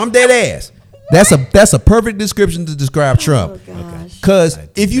 I'm dead ass. That's a perfect description to describe Trump. Because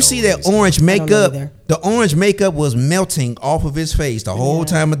if you see that orange makeup, the orange makeup was melting off of his face the whole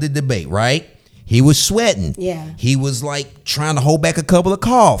time of the debate, right? He was sweating. Yeah. He was like trying to hold back a couple of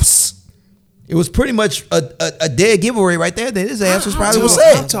coughs. It was pretty much a dead giveaway right there that his ass was probably was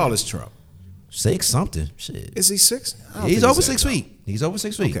How sick. tall is Trump? 6 something. Shit. Is he 6? He's over 6 feet. He's over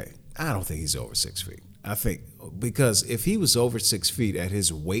 6 feet. Okay. I don't think he's over 6 feet. I think because if he was over 6 feet at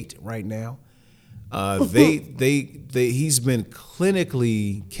his weight right now, he's been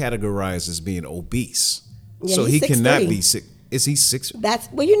clinically categorized as being obese. Yeah, so he's he cannot 6'3". be 6. Is he 6? That's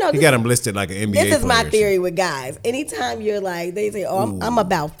he got him listed like an NBA player. This is my theory with guys. Anytime you're like, they say, "Oh, I'm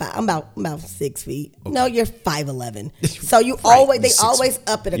about 5. I'm about 6 feet." Okay. No, you're 5'11". So you Right. they always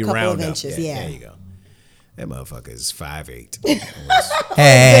up it a couple of round up. inches. Yeah. There you go. That motherfucker is 5'8".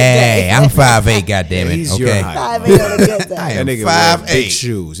 Hey, I'm 5'8", goddammit. He's Okay. your height. 5'8" on a good day. I am That nigga wears 5'8". big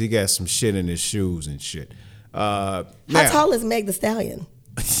shoes. He got some shit in his shoes and shit. How tall is Meg the Stallion?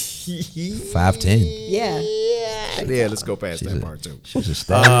 5'10". Yeah. Yeah, let's go past that part too. She's a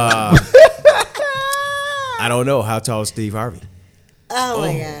stallion. I don't know. How tall is Steve Harvey? Oh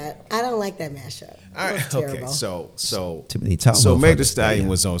my God, I don't like that mashup. All right, okay, so Too many top Meg Thee motherfuckers, Stallion yeah.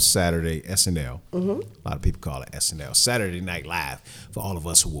 was on Saturday SNL. A lot of people call it SNL, Saturday Night Live, for all of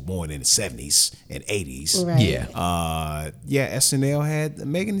us who were born in the 70s and 80s. Right. Yeah. SNL had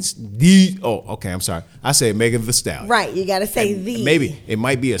Megan the. Oh, okay, I'm sorry. I said Megan Thee Stallion. Right, you got to say And the. Maybe it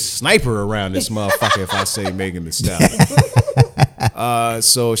might be a sniper around this motherfucker if I say Megan Thee Stallion.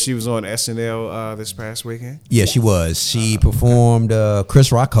 So she was on SNL this past weekend. Yeah, she was. She performed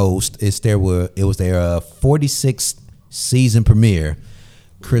Chris Rock host. It was their 46th season premiere.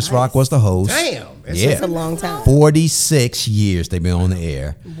 Chris Rock was the host. Damn, That's a long time. 46 years they've been on the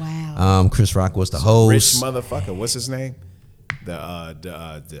air. Wow. Chris Rock was the Rich host. motherfucker. What's his name?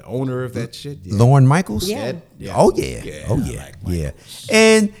 The owner of that shit. Yeah. Lorne Michaels? Yeah. Oh yeah. Yeah, Oh I yeah. like Yeah.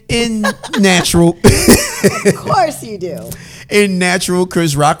 And in natural Of course you do. in natural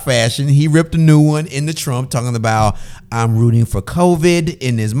Chris Rock fashion, he ripped a new one in the Trump talking about I'm rooting for COVID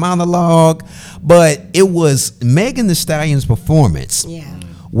in his monologue. But it was Megan Thee Stallion's performance Yeah.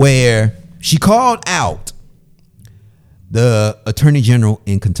 where she called out the Attorney General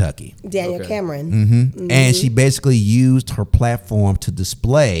in Kentucky. Daniel Cameron. And she basically used her platform to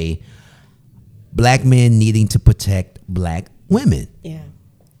display black men needing to protect black women. Yeah.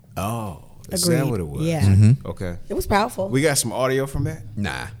 Oh, is Agreed. that what it was? Yeah. Okay. It was powerful. We got some audio from that.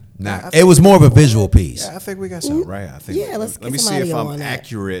 Nah. I It was more of a visual piece. Yeah, I think we got some, right? I think. Yeah, let's let get me some see if audio I'm on that.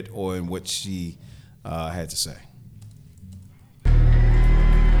 accurate on what she had to say.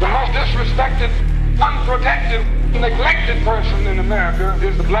 The most disrespected, unprotected, neglected person in America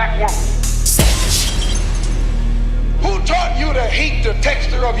is the black woman. Who taught you to hate the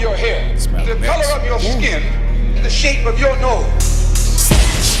texture of your hair, the color of your skin, the shape of your nose?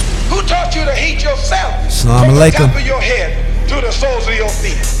 Who taught you to hate yourself Assalamu from the alaikum. top of your head to the soles of your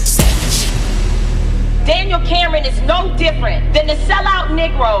feet? Daniel Cameron is no different than the sellout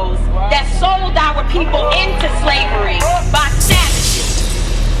Negroes that sold our people into slavery by savages.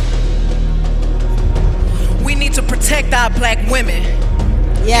 We need to protect our black women.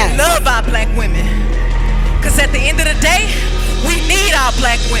 Yes. Love our black women. Because at the end of the day, we need our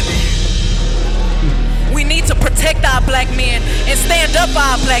black women. We need to protect our black men and stand up for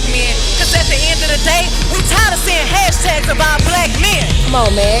our black men. Because at the end of the day, we tired of seeing hashtags of our black men. Come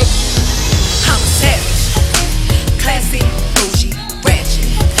on, Meg. I'm a savage. Classy, bougie, ratchet.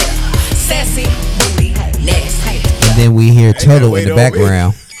 Sassy, booty, nasty. And then we hear Toto in the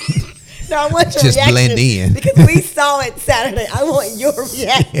background. No, I want your Just reaction blend in. because we saw it Saturday. I want your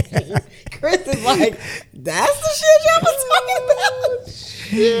reaction. Chris is like, that's the shit y'all was talking about.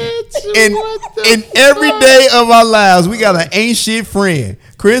 In every day of our lives, we got an ain't shit friend.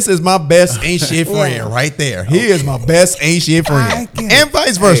 Chris is my best ain't shit friend right there. He is my best ain't shit friend. And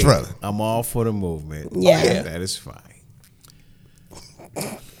vice versa, brother. I'm all for the movement. Yeah. That is fine.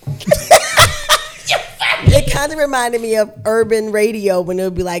 It kind of reminded me of urban radio when it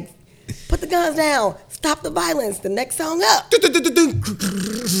would be like, put the guns down, stop the violence, the next song up.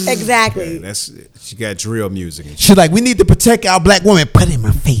 Exactly. Yeah, that's she got drill music and shit. She's like, we need to protect our black woman. Put in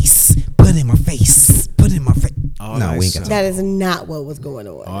my face. Put in my face. Put in my face. No, we ain't got That is not what was going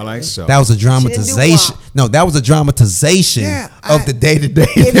on. All I saw. That was a dramatization. No, that was a dramatization of the day to day.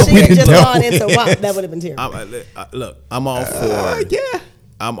 If she had just gone into WAP, that would have been terrible. Look, I'm all for.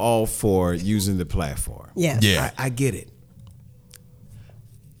 I'm all for using the platform. Yeah. I get it.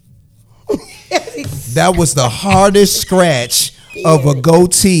 That was the hardest scratch of a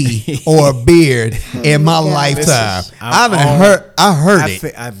goatee or a beard in my lifetime. I heard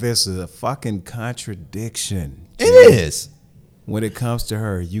it. This is a fucking contradiction. It is. When it comes to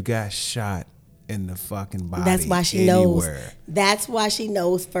her, you got shot in the fucking body. That's why she anywhere. knows. That's why she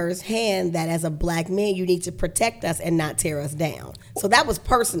knows firsthand that as a black man, you need to protect us and not tear us down. So that was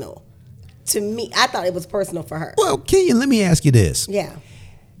personal to me. I thought it was personal for her. Well, Kenya, let me ask you this. Yeah.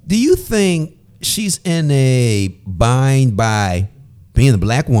 Do you think she's in a bind by being a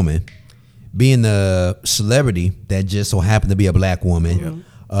black woman, being a celebrity that just so happened to be a black woman,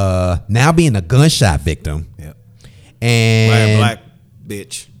 now being a gunshot victim, and black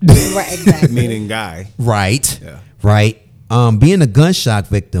bitch, right? Exactly. Meaning guy, right? Yeah. Right. Being a gunshot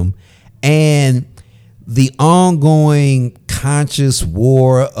victim, and the ongoing conscious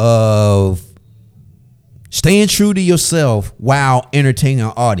war of staying true to yourself while entertaining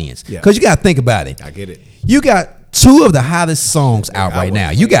an audience. Because you got to think about it. I get it. You got two of the hottest songs out right now.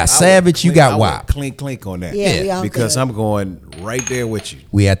 You got Savage, you got WAP. Clink on that. Yeah. Because I'm going right there with you.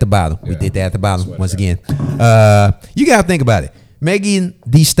 We at the bottom. We did that at the bottom once again. You got to think about it. Megan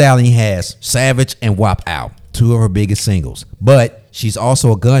Thee Stallion has Savage and WAP out, two of her biggest singles. But she's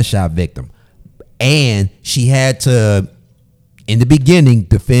also a gunshot victim. And she had to in the beginning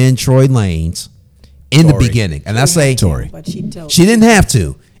defend Tory Lanez in the beginning. And I say Tory. But she told she didn't have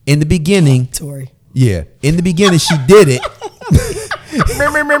to. In the beginning. Tory. Yeah. In the beginning she did it.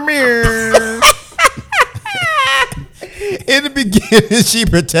 In the beginning she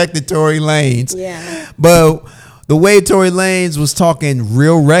protected Tory Lanez. Yeah. But the way Tory Lanez was talking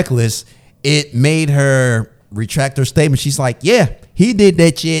real reckless, it made her retract her statement. She's like, yeah, he did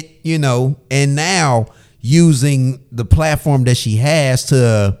that shit, you know, and now using the platform that she has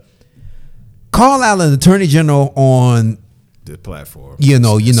to call out an attorney general on the platform,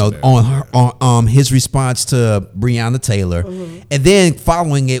 on her on his response to Breonna Taylor, and then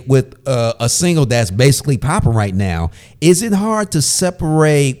following it with a single that's basically popping right now. Is it hard to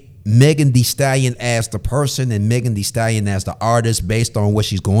separate Megan Thee Stallion as the person and Megan Thee Stallion as the artist based on what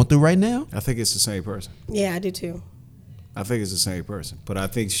she's going through right now? I think it's the same person. Yeah, I do too. I think it's the same person, but I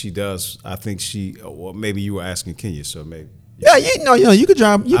think she does. I think she. Well, maybe you were asking Kenya, so maybe. Yeah, you could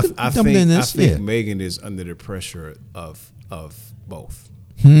drop. You could jump in this. I think Megan is under the pressure of both.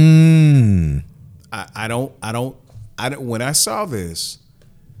 I don't. When I saw this,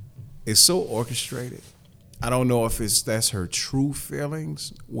 it's so orchestrated. I don't know if that's her true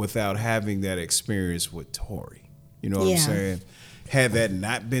feelings without having that experience with Tory. You know what I'm saying? Had that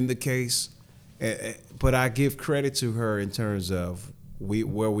not been the case, but I give credit to her in terms of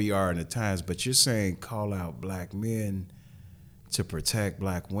where we are in the times. But you're saying call out black men to protect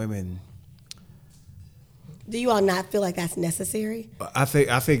black women. Do you all not feel like that's necessary? I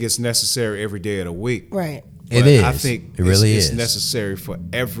think it's necessary every day of the week. Right. It is. I think it really it's is necessary for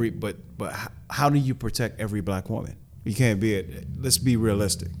every. But how do you protect every black woman? You can't be. Let's be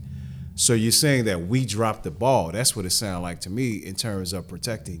realistic. So you're saying that we dropped the ball. That's what it sounds like to me in terms of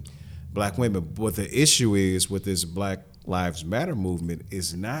protecting black women. But the issue is with this Black Lives Matter movement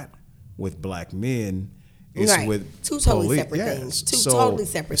is not with black men. It's with two totally separate things. Totally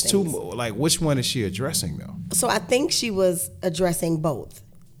separate things. Like, which one is she addressing though? So I think she was addressing both.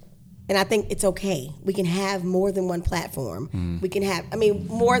 And I think it's okay. We can have more than one platform. We can have,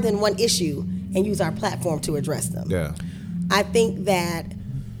 more than one issue and use our platform to address them. Yeah. I think that,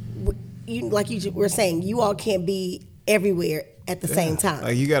 like you were saying, you all can't be everywhere at the same time.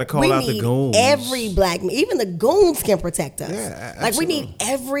 Like you got to call out the goons. Every black man, even the goons can protect us. Yeah, like we need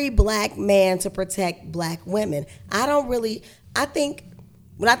every black man to protect black women. I think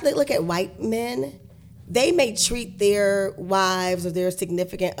when I look at white men, they may treat their wives or their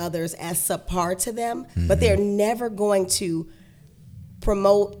significant others as subpar to them, but they're never going to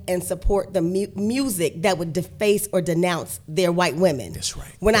promote and support the music that would deface or denounce their white women. That's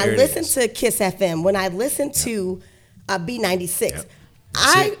right. When I listen to Kiss FM, when I listen to B96,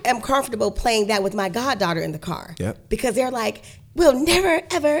 I am comfortable playing that with my goddaughter in the car. Because they're like, we'll never,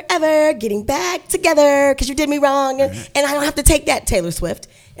 ever, ever getting back together because you did me wrong. And I don't have to take that, Taylor Swift.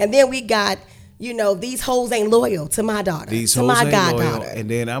 And then we got, these hoes ain't loyal to my daughter, to my goddaughter. And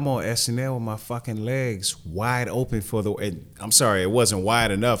then I'm on SNL with my fucking legs wide open and I'm sorry, it wasn't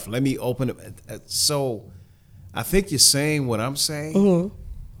wide enough. Let me open it. So I think you're saying what I'm saying.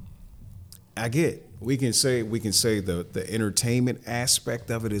 I get. We can say the entertainment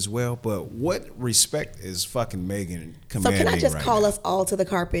aspect of it as well, but what respect is fucking Megan commanding? So can I just right call now? us all to the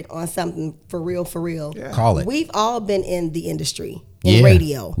carpet on something for real? Yeah. Call it. We've all been in the industry, in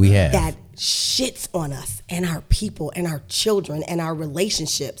radio. We have. That shits on us and our people and our children and our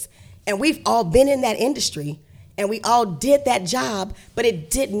relationships. And we've all been in that industry and we all did that job, but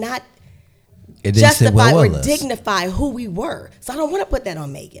it did not justify or dignify who we were. So I don't want to put that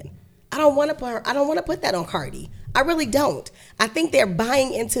on Megan. I don't want to put that on Cardi. I really don't. I think they're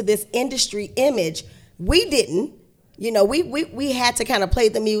buying into this industry image. We didn't. We had to kind of play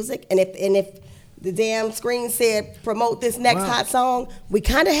the music, and if the damn screen said promote this next hot song, we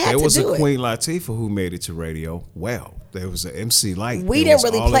kind of had to do it. There was a Queen Latifah who made it to radio. Well, there was an MC Lyte. We didn't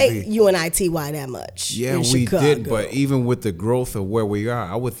really play UNITY that much. Yeah, in we Chicago. did, but even with the growth of where we are,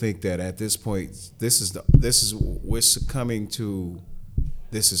 I would think that at this point, we're succumbing to.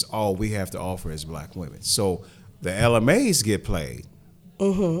 This is all we have to offer as black women. So the LMAs get played.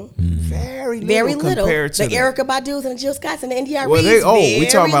 Very little compared to the Erykah Badu's and the Jill Scotts and the NDREs. Well, we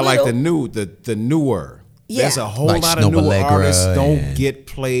talking about like the newer. Yeah. There's a whole lot of newer artists don't get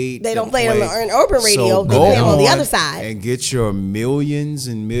played. They don't play on urban radio. So they play on the other side and get your millions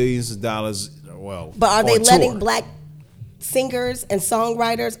and millions of dollars. Well, but are they letting black singers and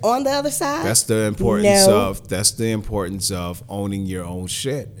songwriters on the other side? That's the importance of owning your own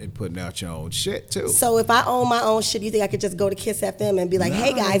shit and putting out your own shit too. So if I own my own shit, you think I could just go to Kiss FM and be like,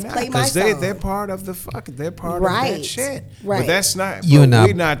 "Hey guys, play my song"? They're part of the they're part of that shit. Right. But that's not. We're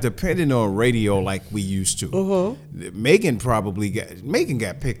not dependent on radio like we used to. Mm-hmm. Megan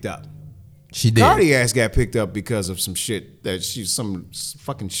got picked up. She did. Cardi ass got picked up because of some shit that some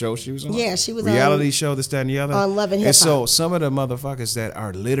fucking show she was on. Yeah, she was reality on, show, this, that, and the other. On Love and Hip Hop. And so some of the motherfuckers that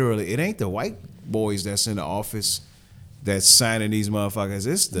are literally, it ain't the white boys that's in the office that's signing these motherfuckers.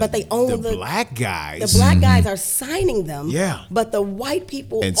 It's the, but they own the black guys. The black guys are signing them. Yeah. But the white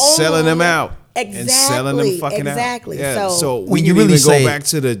people and own selling them out. Exactly. And selling them fucking out. Exactly. Yeah. So when we you can really even say go back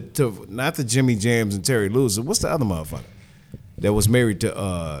to not the Jimmy Jams and Terry Lewis. What's the other motherfucker that was married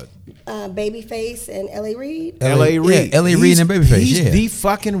to Babyface and L.A. Reid. L.A. Reid. Yeah, L.A. Reid and Babyface. He's the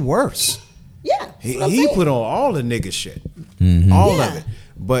fucking worst. Yeah. He put on all the nigga shit. Mm-hmm. All of it.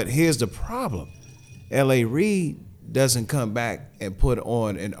 But here's the problem. L.A. Reid doesn't come back and put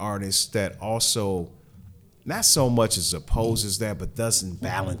on an artist that also not so much as opposes that, but doesn't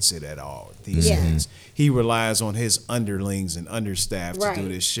balance it at all these days. He relies on his underlings and understaff to do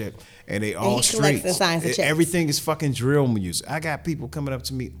this shit. And they all streets. And signs the checks. Everything is fucking drill music. I got people coming up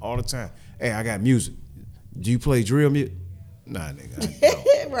to me all the time. Hey, I got music. Do you play drill music? Nah, nigga.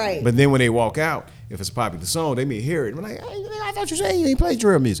 I don't. Right. But then when they walk out, if it's a popular song, they may hear it. I'm like, I thought you said you didn't play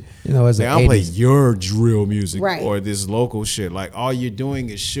drill music. You know, as I'll play your drill music right. or this local shit. Like all you're doing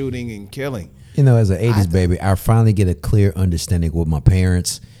is shooting and killing. You know, as an 80s baby, I finally get a clear understanding of what my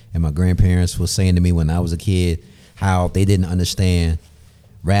parents and my grandparents were saying to me when I was a kid, how they didn't understand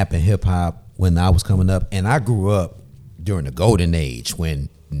rap and hip hop when I was coming up. And I grew up during the golden age when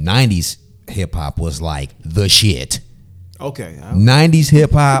 90s hip hop was like the shit. Okay. 90s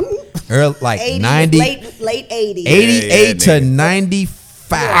hip hop, like 80s, 90, late 80s. 88 to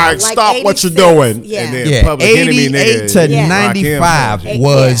 95. All right, like stop 86. what you're doing. Yeah. And then Public Enemy, 88 nigga, to yeah. 95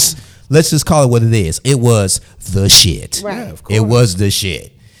 was, let's just call it what it is. It was the shit. Right. Yeah, of course. It was the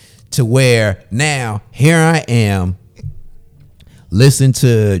shit. To where now, here I am, listening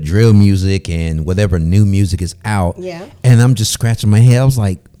to drill music and whatever new music is out. Yeah. And I'm just scratching my head. I was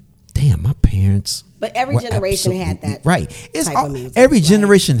like, damn, my parents. But every generation had that. Right. It's type of music. every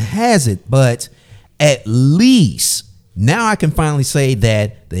generation has it, but at least now I can finally say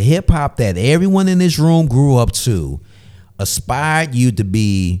that the hip hop that everyone in this room grew up to aspired you to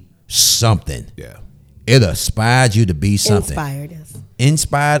be something. Yeah. It aspired you to be something. Inspired us.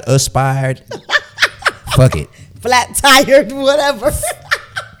 Inspired, aspired. Fuck it. Flat tired, whatever.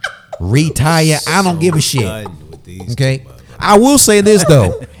 Retire. I don't give a shit. Done with these Okay. I will say this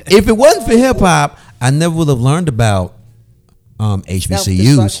though. If it wasn't for hip hop, I never would have learned about HBCUs.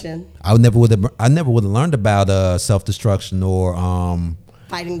 Self-destruction. I never would have learned about self-destruction or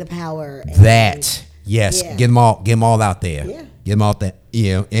Fighting the power. that. Yes, Yeah. get them all out there. Yeah. Get them out there.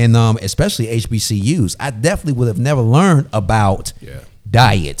 Yeah, and especially HBCUs. I definitely would have never learned about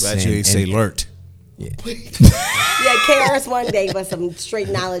diets. Glad you didn't say learnt. Yeah, KRS-One gave us some straight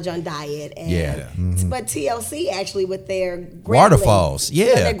knowledge on diet. And, Yeah. But TLC actually with their Grambling, Waterfalls,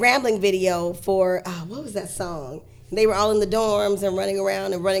 yeah. their Grambling video for what was that song? They were all in the dorms and running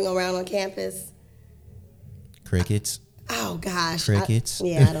around on campus. Crickets. Oh gosh, Crickets.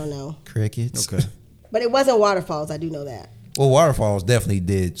 I don't know. Crickets. Okay. But it wasn't Waterfalls. I do know that. Well, Waterfalls definitely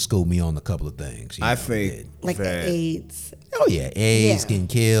did school me on a couple of things. I think Like the that AIDS. Oh yeah, AIDS, Yeah. getting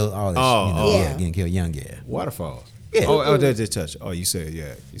killed, all that. Yeah. Getting killed young. Yeah. Waterfalls. Yeah. Oh, they touch. Oh, you said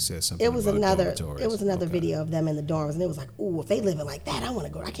you said something. It was about another. dormitories. It was another Okay. video of them in the dorms, and it was like, ooh, if they living like that, I want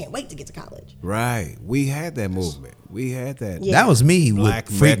to go. I can't wait to get to college. Right. We had that movement. We had that. Yeah. That was me Black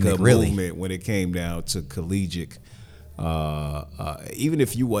with Mecca Freaknik, really. movement when it came down to collegiate. Even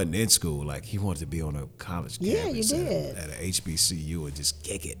if you wasn't in school, like you wanted to be on a college Yeah, campus you did. at a HBCU and just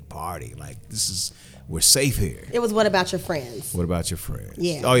kick it, party. Like we're safe here. It was What About Your Friends? What about your friends?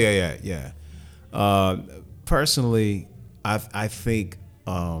 Yeah. Oh yeah. Personally, I think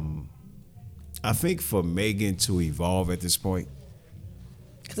for Megan to evolve at this point,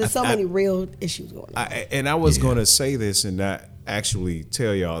 Because there's so many real issues going on. I was going to say this and not actually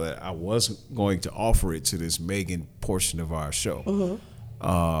tell y'all that I wasn't going to offer it to this Megan portion of our show.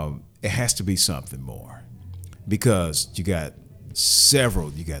 Mm-hmm. It has to be something more because you got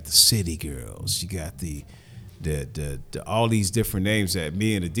several. You got the City Girls. You got the all these different names that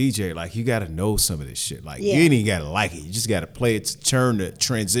me and the DJ like. You got to know some of this shit. Like you ain't even got to like it. You just got to play it to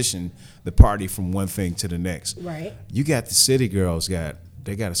transition the party from one thing to the next. Right. You got the City Girls.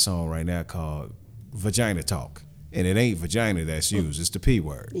 They got a song right now called Vagina Talk. And it ain't vagina that's used. It's the P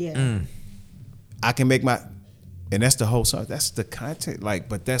word. Yeah. I can make my And that's the whole song. That's the content. Like,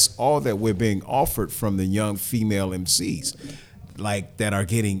 but that's all that we're being offered from the young female MCs, like that are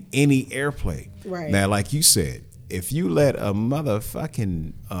getting any airplay. Right. Now, like you said, if you let a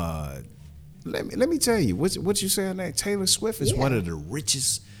motherfucking let me tell you what you saying that Taylor Swift is one of the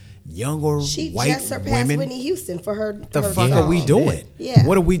richest younger she white just surpassed women. Whitney Houston for her. The her fuck song. are we doing? Yeah.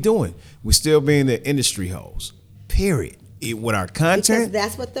 What are we doing? We still being the industry hoes. Period. With our content, because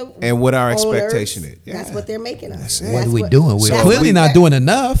that's what the and what our owners, expectation is. Yeah. That's what they're making us. What are we doing? We're clearly not doing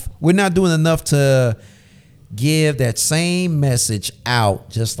enough. We're not doing enough to give that same message out,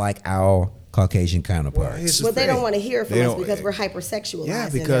 just like our Caucasian counterparts. Well, they don't want to hear from us because we're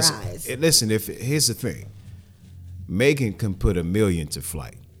hypersexualized in their eyes. Listen, here's the thing. Megan can put $1 million to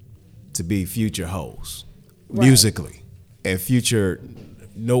flight to be future hoes musically, and future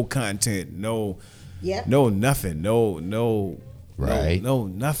no content, no nothing, no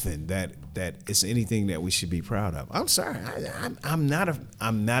nothing that is anything that we should be proud of. I'm sorry, I'm not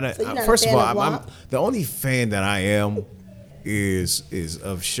a. So first of all, I'm the only fan that I am is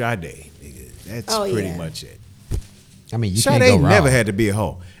of Sade. That's pretty much it. I mean, you Sade can't go wrong. never had to be a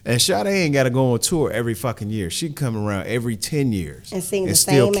hoe. And Sade ain't got to go on tour every fucking year. She can come around every 10 years and sing the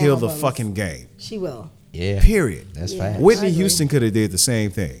still same kill albums. the fucking game. She will. Yeah. Period. That's facts. Whitney Houston could have did the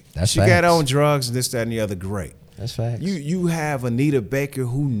same thing. That's she facts. got on drugs and this, that, and the other. Great. That's facts. You have Anita Baker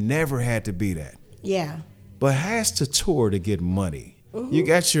who never had to be that, Yeah. but has to tour to get money. Mm-hmm. You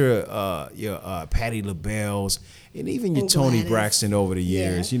got your Patti LaBelle's and even your And Toni Gladys. Braxton over the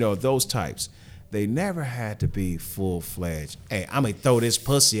years. Yeah. You know, those types. They never had to be full-fledged. Hey, I'm going to throw this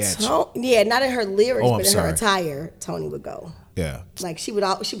pussy at you. Yeah, not in her lyrics, Oh, I'm but in sorry. her attire, Toni would go. Yeah. Like she would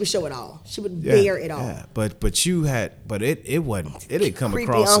show it all. She would bear it all. Yeah, but you had, it wasn't. It didn't come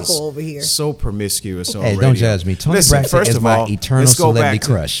Creepy across uncle as over here. so promiscuous on Hey, radio. don't judge me. Toni Braxton first is of my all, eternal let's go celebrity back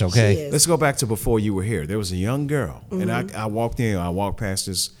to- crush, okay? She is. Let's go back to before you were here. There was a young girl, and Mm-hmm. I walked past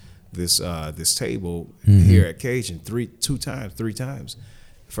this table Mm-hmm. here at Cajun three times.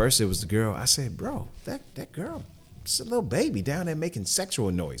 First, it was the girl. I said, bro, that girl, it's a little baby down there making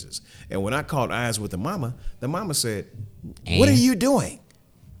sexual noises. And when I caught eyes with the mama said, what are you doing?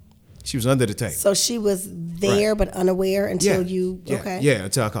 She was under the table. So she was there but unaware until you. Okay. Yeah,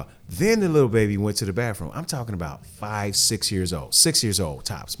 until I called. Then the little baby went to the bathroom. I'm talking about 5, 6 years old. 6 years old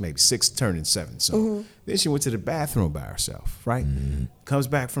tops, maybe 6 turning 7. So then she went to the bathroom by herself, right? Comes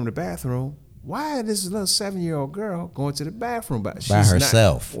back from the bathroom. Why is this little 7-year-old girl going to the bathroom by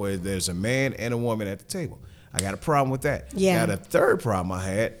herself? Where there's a man and a woman at the table. I got a problem with that. Yeah. Now the third problem I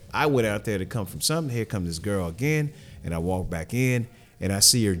had, I went out there to come from something. Here comes this girl again, and I walk back in, and I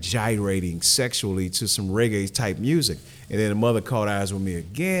see her gyrating sexually to some reggae type music. And then the mother caught eyes with me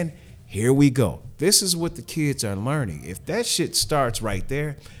again. Here we go. This is what the kids are learning. If that shit starts right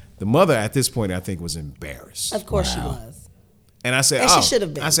there, the mother at this point I think was embarrassed. Of course she was. And I said, And she should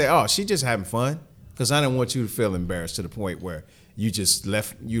have been. I said, she just having fun, because I didn't want you to feel embarrassed to the point where you just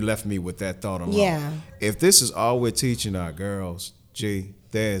left me with that thought alone. Yeah. If this is all we're teaching our girls,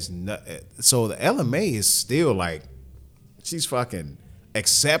 there's no. So the LMA is still like, she's fucking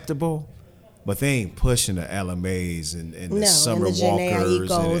acceptable, but they ain't pushing the LMAs and the Summer and the Jhené Walkers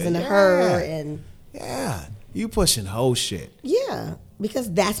Aiko's and the her and you pushing whole shit. yeah,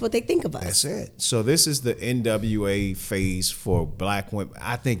 because that's what they think of us. That's it. So this is the NWA phase for black women.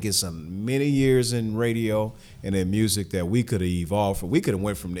 I think it's many years in radio and in music that we could have evolved from. We could have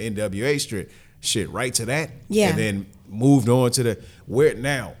went from the NWA shit right to that, and then moved on to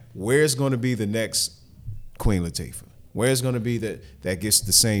where's going to be the next Queen Latifah? Where's going to be that gets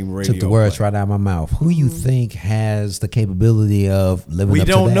the same radio? Took the words right out of my mouth. Who you think has the capability of living up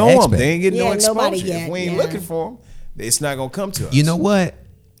to that? We don't know them. They ain't getting no nobody exposure. yet. If we ain't looking for them, it's not going to come to us. You know what?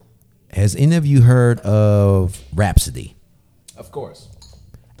 Has any of you heard of Rhapsody? Of course.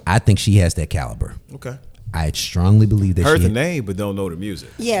 I think she has that caliber. Okay. I strongly believe that Heard the name, but don't know the music.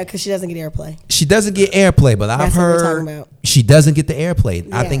 Yeah, because she doesn't get airplay. She doesn't get airplay, but I've That's what we're heard talking about. she doesn't get the airplay.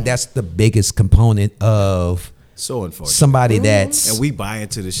 I Yeah. think that's the biggest component of So unfortunate. somebody that's And we buy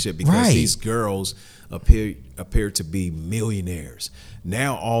into this shit because Right. these girls appear to be millionaires.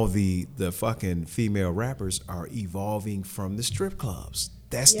 Now all the fucking female rappers are evolving from the strip clubs.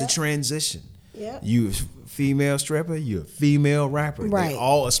 That's the transition. Yep. You a female stripper, you a female rapper. Right. They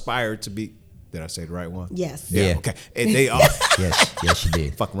all aspire to be. Did I say the right one? Yes. Yeah. Okay. And they all yes, you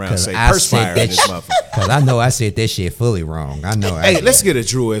did. fuck around and 'Cause say I perspire said in that this motherfucker. Because I know I said that shit fully wrong. I know. Hey, let's get a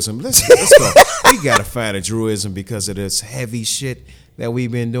Druism. Let's go. We gotta find a Druism because of this heavy shit that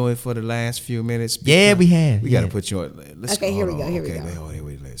we've been doing for the last few minutes. Yeah, we have. We gotta put you on. Okay, here we go. Here we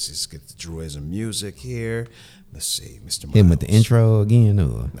go. Let's just get the Druism music here. Let's see, Mr. Miles. Hit him with the intro again,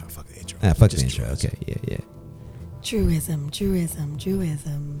 or No, fuck the intro. fuck Just the intro. Druism. Okay, yeah. Druism.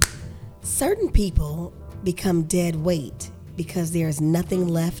 Certain people become dead weight because there is nothing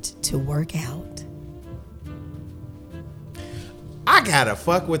left to work out. I gotta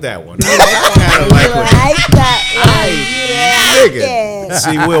fuck with that one. I kinda like nigga.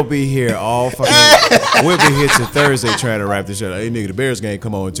 See, we'll be here all fucking. We'll be here till Thursday trying to wrap this shit up. Hey, nigga, the Bears game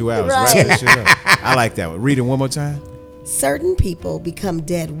come on in 2 hours. Right. Wrap this shit up. I like that one. Read it one more time. Certain people become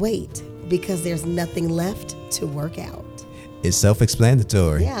dead weight because there's nothing left to work out. It's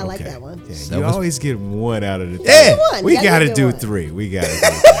self-explanatory. Yeah, I like that one. Yeah, you always get one out of the three. Yeah. We gotta do three. We gotta do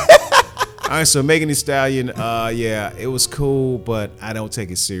three. All right, so Megan Thee Stallion, yeah, it was cool, but I don't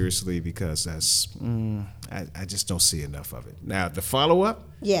take it seriously because that's I just don't see enough of it. Now the follow-up,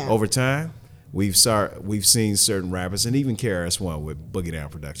 over time, we've seen certain rappers and even KRS-One with Boogie Down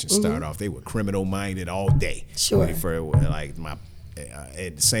Productions start off. They were criminal minded all day. Sure. For like my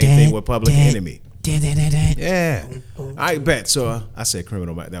same thing with Public Enemy. Yeah, I bet. So I said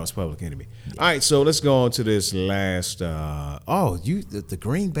criminal. That was Public Enemy. All right, so let's go on to this last. The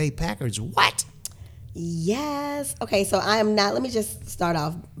Green Bay Packers. What? Yes. Okay, so I am not. Let me just start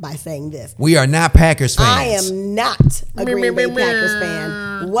off by saying this. We are not Packers fans. I am not a Green Bay Packers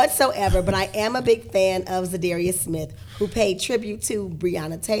fan whatsoever, but I am a big fan of Zadarius Smith, who paid tribute to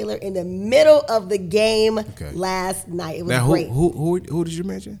Breonna Taylor in the middle of the game last night. It was great. Who did you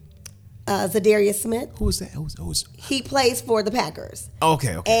mention? Zadarius Smith. Who is that? Who's? He plays for the Packers.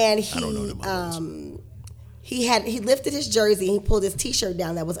 Okay. And I don't know them he lifted his jersey and he pulled his T-shirt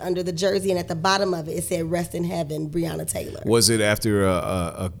down that was under the jersey, and at the bottom of it said "Rest in Heaven, Breonna Taylor." Was it after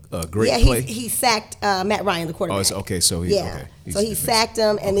a great play? Yeah, he sacked Matt Ryan, the quarterback. Oh, okay. So he's okay. So he sacked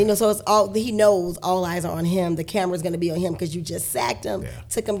him, and so it's all he knows. All eyes are on him. The camera's going to be on him because you just sacked him,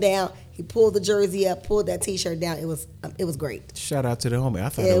 took him down. He pulled the jersey up, pulled that T-shirt down. It was great. Shout out to the homie. I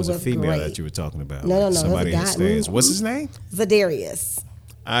thought it was a female that you were talking about. No. Somebody in the stands. What's his name? Zadarius.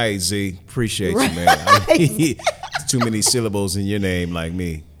 All right, Z. Appreciate you, man. Too many syllables in your name, like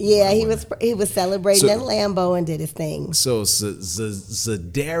me. Yeah, he was celebrating in Lambeau and did his thing. So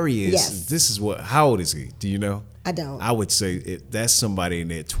Zadarius. Yes. This is how old is he? Do you know? I don't. I would say that's somebody in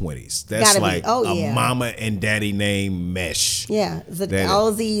their 20s. That's like a mama and daddy name mesh. Yeah,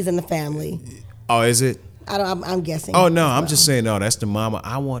 all Z's in the family. Oh, is it? I'm guessing. Oh no, I'm just saying. No, that's the mama.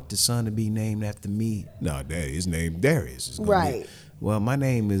 I want the son to be named after me. No, daddy, his name Darius. Right. Well, my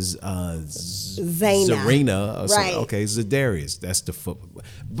name is Zarina. Right. Okay, Zadarius. That's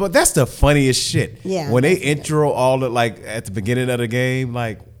but that's the funniest shit. Yeah. When they intro all it like at the beginning of the game,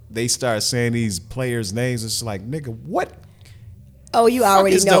 like they start saying these players' names, it's like, nigga, what? Oh, you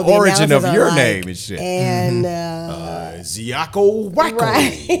already know the origin of your name and shit. And Ziako Wacko.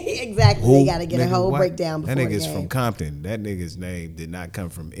 Right. Exactly. They got to get a whole breakdown before that nigga's the game. from Compton. That nigga's name did not come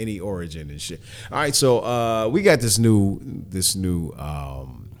from any origin and shit. All right, so we got this new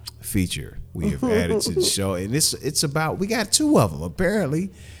feature we have added to the show, and it's about, we got 2 of them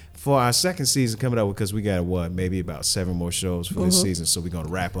apparently for our second season coming up, because we got maybe about 7 more shows for this season, so we're gonna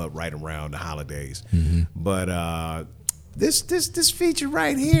wrap up right around the holidays. But this feature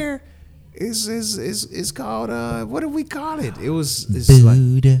right here is called what do we call it? It was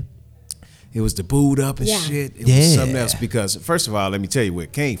the booed up and shit. It was something else, because first of all, let me tell you where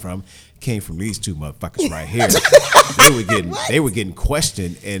it came from. It came from these 2 motherfuckers right here. they were getting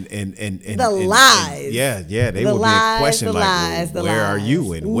questioned and the lies. They were being questioned like, where are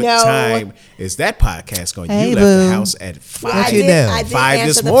you and what time is that podcast going? You left the house at 5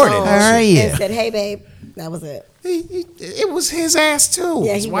 this morning. How are you? And said, "Hey babe." That was it. It was his ass too.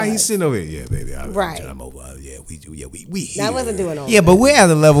 Yeah, that's why he's sitting over here. Yeah, baby. Right. I'm over. Yeah, we do. Yeah, we. I wasn't doing all. Yeah, but we're at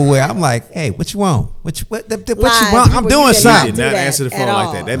a level where I'm like, hey, what you want? What you want? I'm doing something. He did not answer the phone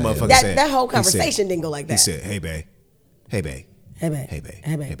like that. That motherfucker said. That whole conversation didn't go like that. He said, "Hey babe, hey babe, hey babe, hey babe,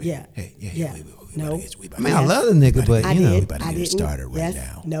 hey babe, yeah, yeah." No, I mean, I love the nigga, but you know, we about to get started right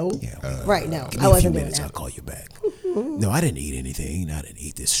now. No, right now. I wasn't doing that. I'll call you back. No, I didn't eat anything. I didn't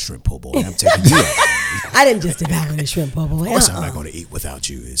eat this shrimp po' boy. I'm taking you out. I didn't just devour the shrimp po' boy. Of course, I'm not going to eat without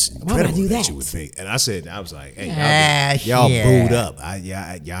you. It's incredible that you with me. And I was like, hey, y'all booed up.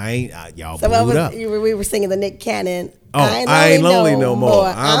 Y'all booed up. We were singing the Nick Cannon. Oh, I ain't lonely no more.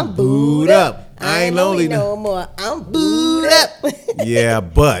 I'm booed up. I ain't lonely no more. I'm booed up. Yeah,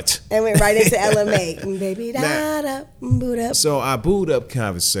 but. And went right into LMA. Baby, boot up. So our boot up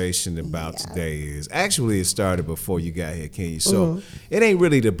conversation about today is, actually it started before you got here, Kenya. So it ain't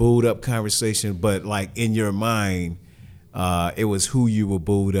really the boot up conversation, but like in your mind, it was who you were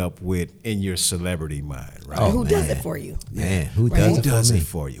booed up with in your celebrity mind, right? Who does it for you? Man, who does it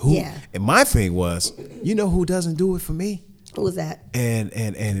for you? And my thing was, you know who doesn't do it for me? Who was that?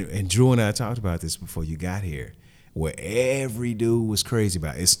 And Drew and I talked about this before you got here. where every dude was crazy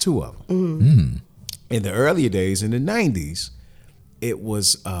about. It's two of them. In the earlier days, in the 90s, it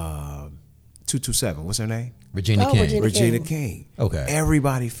was 227. What's her name? Regina King. Regina King. Okay.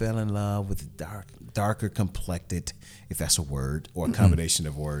 Everybody fell in love with the darker complected, if that's a word, or a combination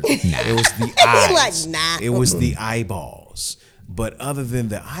of words. It was the eyes. It was the eyeballs. But other than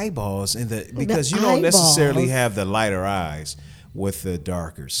the eyeballs, because you don't necessarily have the lighter eyes with the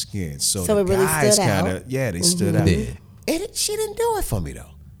darker skin. So the it really guys stood out. they stood out. And she didn't do it for me though.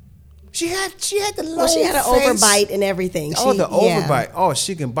 She had the low she had an face. overbite and everything. Overbite. Oh,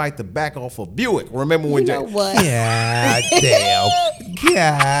 she can bite the back off a Buick. Remember when you know what? God damn.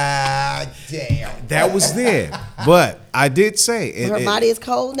 God damn. That was then. But I did say her body is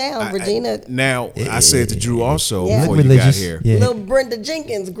cold now. Regina. I said to Drew also before Look you got here. Yeah. Little Brenda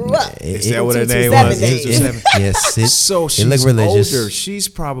Jenkins grew up. Is that what her name was? Yes. So she's older. She's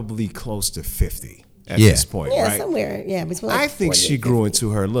probably close to 50. At this point, right? Somewhere, between. I think she grew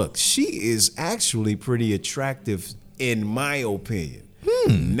into her look. She is actually pretty attractive, in my opinion.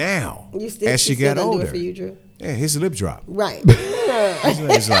 Now, as she got older, for you, Drew? Yeah, his lip dropped. Right.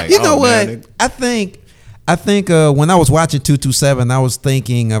 It's like, you know what? Man, I think when I was watching 227, I was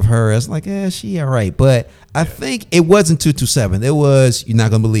thinking of her as like, she all right. But I think it wasn't 227. It was, you're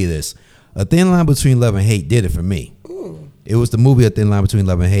not gonna believe this, A Thin Line Between Love and Hate did it for me. It was the movie A Thin Line Between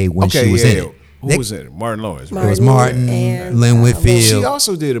Love and Hate when she was in it. Who was it? Martin Lawrence. Right? It was Martin and Lynn Whitfield. She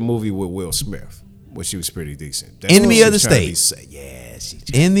also did a movie with Will Smith, where she was pretty decent. Enemy of the State.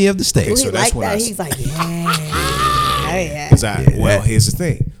 Enemy of the State. Okay, so that's when he's like, well, here's the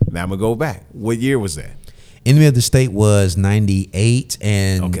thing. Now I'm gonna go back. What year was that? Enemy of the State was 98,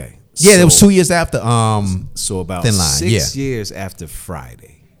 and okay, it was 2 years after. So about Thin Line. 6 years after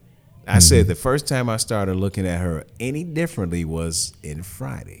Friday. I said the first time I started looking at her any differently was in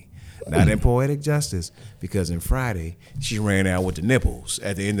Friday. Not in Poetic Justice, because in Friday she ran out with the nipples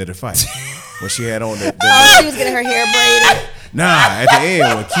at the end of the fight when she had on the she was getting her hair braided. Nah, at the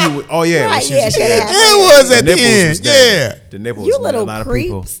end when Q. Oh yeah, right, she was at the end. The nipples. You little a lot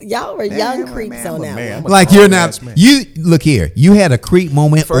creeps. Of people. Y'all were young creeps on that one. Like you're not. You look here. You had a creep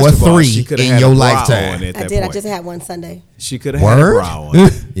moment First or of all, three in your lifetime. I did. I just had one Sunday. She could have had a bra on.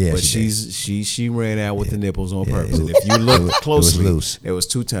 Yeah, but she ran out with the nipples on purpose. And if you look closely, it was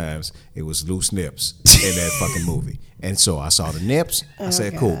 2 times. It was loose nips in that fucking movie. And so I saw the nips. I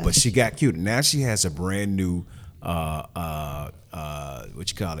said, cool. But she got cute. Now she has a brand new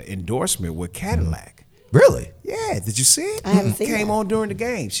endorsement with Cadillac. Really? Yeah. Did you see it? I haven't seen it. Came on during the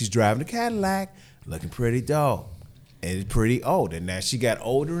game. She's driving a Cadillac, looking pretty dope. And pretty old. And now she got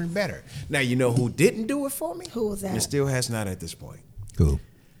older and better. Now you know who didn't do it for me? Who was that? And still has not at this point. Who?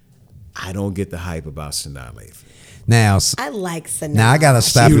 I don't get the hype about Sanaa Lathan. Now I like Sanaa. Now I gotta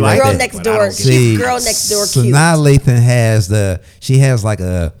stop you right girl there. Next door. See, Girl Next Door cute. Sanaa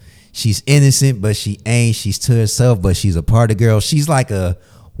Lathan she's innocent, but she ain't. She's to herself, but she's a party girl. She's like a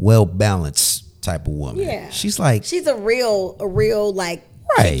well balanced type of woman. Yeah. She's a real like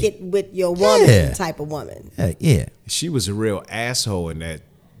right. kick it with your woman type of woman. Yeah. She was a real asshole in that.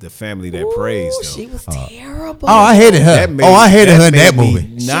 The family that praised though. She was terrible. Oh, I hated her. I hated her in that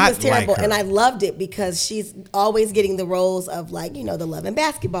movie. She was terrible, and I loved it because she's always getting the roles of like the Love and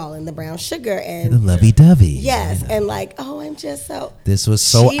Basketball and the Brown Sugar and the lovey dovey. Yes, and like I'm just so. This was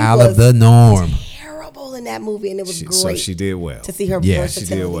so out of the norm. Terrible in that movie, and it was great. So she did well to see her versatility.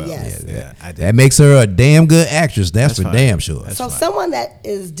 She did well. Yes. Yeah. That makes her a damn good actress. That's for damn sure. So someone that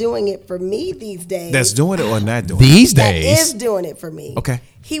is doing it for me these days. That's doing it or not doing it these days. That is doing it for me. Okay.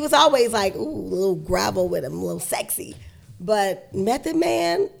 He was always like, ooh, a little gravel with him, a little sexy. But Method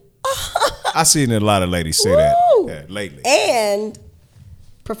Man. I've seen a lot of ladies say that lately. And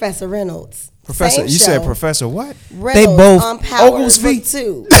Professor Reynolds. You said Professor what? Reynolds they both on Power Oglesby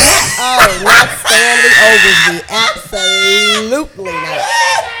too. Oh, not Stanley Oglesby. Absolutely not.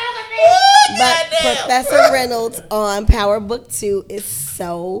 But Professor Reynolds on Power Book 2 is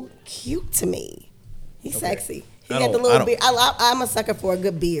so cute to me. He's sexy. He got the little beard. I'm a sucker for a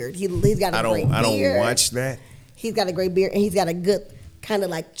good beard. He's got a great beard. I don't watch that. He's got a great beard, and he's got a good kind of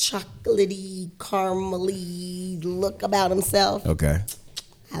like chocolatey, caramely look about himself. Okay.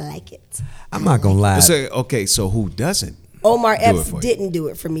 I like it. I'm not gonna lie. So who doesn't? Omar Epps didn't do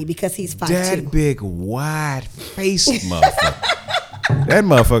it for me because he's 5'2". That big, wide-faced motherfucker. That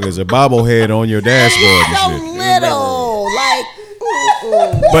motherfucker's a bobblehead on your dashboard. So little, like.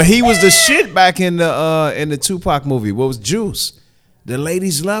 But he was the shit back in the Tupac movie. What was Juice? The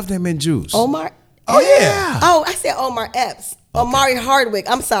ladies loved him in Juice. Omar. Oh yeah. Oh, I said Omar Epps. Okay. Omari Hardwick.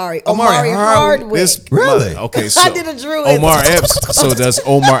 I'm sorry. Omari Hardwick. Really? Okay. So I did a Drew. Omar Epps. So does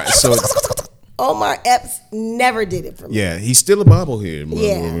Omar? So Omar Epps never did it for me. Yeah, he's still a bobblehead.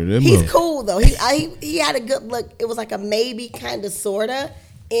 Yeah, he's cool though. He had a good look. It was like a maybe kind of sorta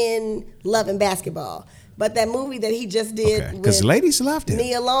in Love and Basketball. But that movie that he just did because ladies loved it.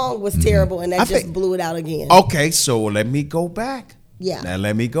 Nia Long was terrible, and that just blew it out again. Okay, so let me go back. Yeah. Now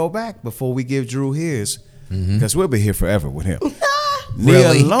let me go back before we give Drew his, because we'll be here forever with him.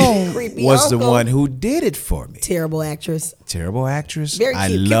 Really? Nia Long Creepy was uncle. the one who did it for me. Terrible actress. Terrible actress. Very cute. I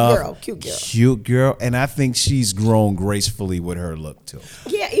Cute love girl. Cute girl. Cute girl, and I think she's grown gracefully with her look too.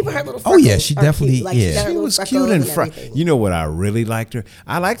 Yeah, even her little. Oh, yeah, freckles she are definitely- cute. Like, yeah. got her She little was freckles cute and everything. You know what I really liked her?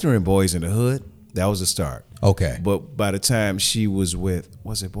 I liked her in Boys in the Hood. That was the start. Okay. But by the time she was with,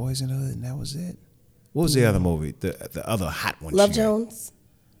 was it Boys in the Hood? And that was it. What was the other movie? The other hot one. Love she had? Jones.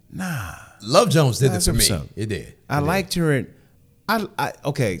 Nah. Love Jones did it That's for me. something. It did. I liked her in.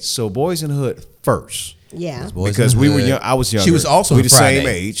 Okay, so Boys in the Hood first. Yeah. Boys Because in the we were Hood. young. I was younger. She was also we in the same Friday.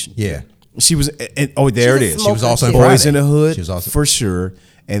 age. Yeah. She was. And, oh, there it She's a is. She was also in smoker, Boys Friday. in the Hood. She was also for sure.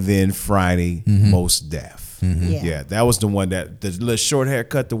 And then Friday, Most Deaf. Yeah. Yeah, that was the one that the little short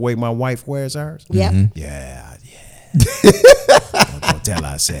haircut, the way my wife wears hers. Yep. Yeah. Don't tell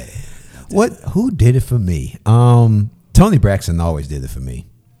her I said it. What? Who did it for me? Tony Braxton always did it for me.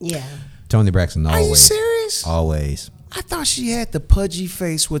 Yeah. Tony Braxton always. Are you serious? Always. I thought she had the pudgy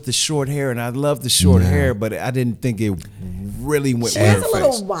face with the short hair, and I loved the short hair, but I didn't think it really went She with has her a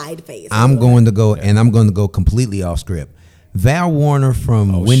little face. wide face. I'm going to go, and I'm going to go completely off script. Val Warner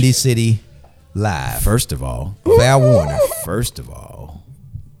from Windy City Live. First of all, Val Warner.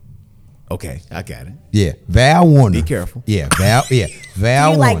 Okay, I got it. Yeah, Val Warner. Be careful. Yeah, Val. Yeah, Val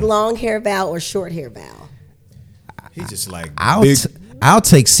Do you Warner. like long hair Val or short hair Val? He just like I'll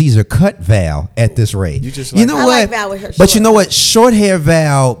take Caesar cut Val at this rate. You just you like- know I what? like Val with her but you short know what? Short hair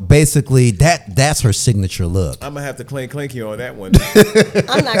Val, basically that's her signature look. I'm gonna have to clinky on that one.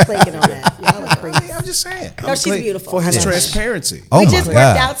 I'm not clicking on that. Y'all are crazy. I'm just saying. No, she's beautiful. For his Yeah. transparency. Oh we my just worked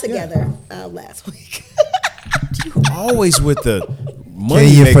God. out together last week. Always with the money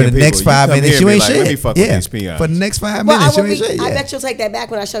Yeah, making for the people. next You 5 come minutes, here you and be ain't like, shit. Let me fuck Yeah, with these peons. for the next 5 Well, minutes, I, you will ain't be, shit. I Yeah. bet you'll take that back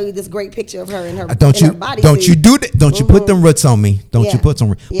when I show you this great picture of her in her, Don't in you her body don't you suit. do that? Don't you put them roots on me? Don't Yeah. you put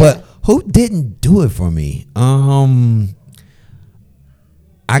some? Yeah. But who didn't do it for me? You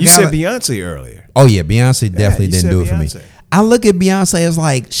said Beyonce earlier. Oh yeah, Beyonce definitely you didn't said do it for me. Beyonce. I look at Beyonce as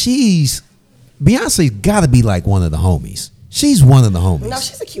like Beyonce's got to be like one of the homies. She's one of the homies. No,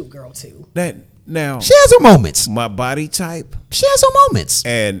 she's a cute girl too. Now She has her moments. my body type, She has her moments.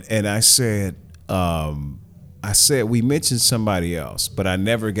 and I said we mentioned somebody else, but I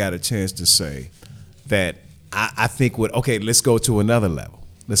never got a chance to say that I think let's go to another level.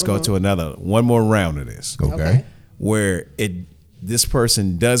 Let's go to one more round of this. Okay. Where this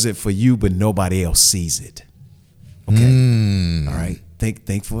person does it for you, but nobody else sees it. Okay. All right.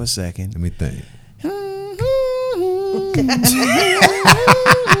 Think for a second. Let me think.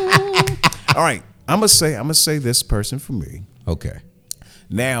 All right. I'm gonna say this person for me. Okay.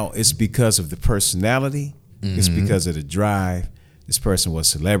 Now it's because of the personality. It's because of the drive. This person was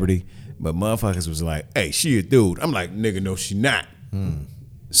celebrity, but motherfuckers was like, "Hey, she a dude." I'm like, "Nigga, no, she not."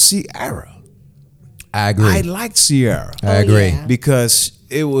 Ciara. I agree. I liked Ciara. I agree. yeah. Because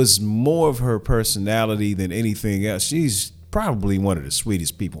it was more of her personality than anything else. She's probably one of the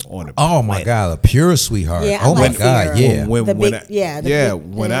sweetest people on the Oh my planet. God, a pure sweetheart. Yeah, I oh my like God, Ciara. yeah. When The big- I, yeah, the big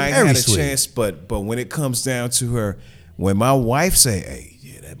when thing. I Very had a sweet. chance, but when it comes down to her, when my wife say, "Hey,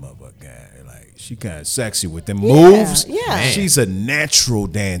 yeah, that motherfucker, like she kind of sexy with them moves," yeah. she's a natural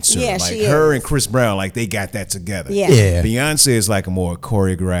dancer. Yeah, like she her is. and Chris Brown, like they got that together. Yeah. Yeah. Beyonce is like a more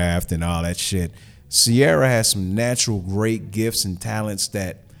choreographed and all that shit. Ciara has some natural great gifts and talents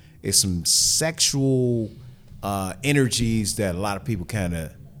that is some sexual energies that a lot of people kind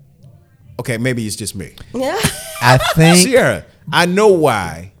of. Okay, maybe it's just me. Yeah. I think Ciara, I know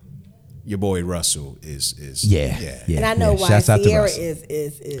why your boy Russell is yeah. And I know why Shouts out to Ciara Russell.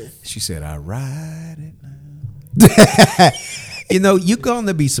 is. She said, "I ride it now." You know, you're going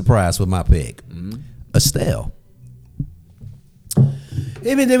to be surprised with my pick. Estelle.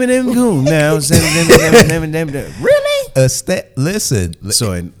 Really? Estelle, listen.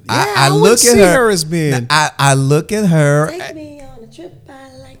 So I would look at see her. as being. I look at her. Take me on a trip.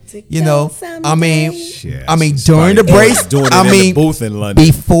 I like to You go know, someday. I mean, Yeah, I mean, she during the started brace, doing it I in the mean, booth in London.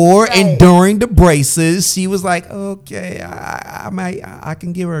 before and Right. during the braces, she was like, okay, I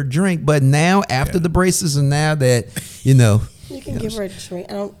can give her a drink. But now, after the braces, and now that you know, You can give her a drink.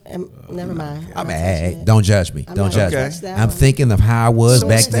 Never mind. I'm hey, don't judge me. I'm Don't not judge gonna me. touch that I'm one. thinking of how I was So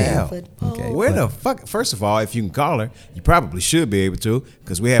back Estelle. then. Okay. Where the fuck? First of all, if you can call her, you probably should be able to,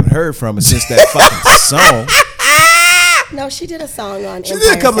 because we haven't heard from her since that fucking song. No, she did a song on. She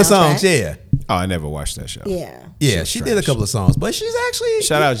did a couple of songs, yeah. Oh, I never watched that show. Yeah, she did a couple of songs, but she's actually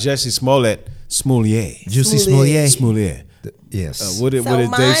shout out Jesse Smollett, Juicy Smollett. Yes. What did Dave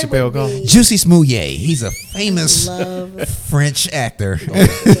Chappelle call him? Juicy Smollett. He's a famous French actor.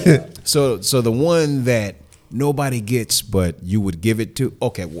 So the one that nobody gets, but you would give it to.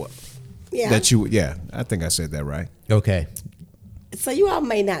 Okay, what? Yeah. I think I said that right. Okay. So you all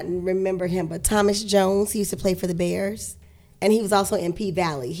may not remember him, but Thomas Jones, he used to play for the Bears, and he was also in P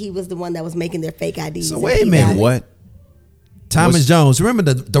Valley. He was the one that was making their fake IDs. So wait a minute, what? Thomas Jones.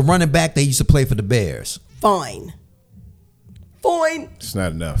 Remember the running back that used to play for the Bears? Fine. It's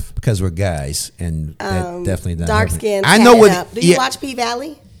not enough because we're guys, and that definitely doesn't. Dark skin. I know what. Up. Do you watch P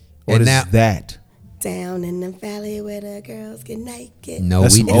Valley? What is that? Down in the valley where the girls get naked. No,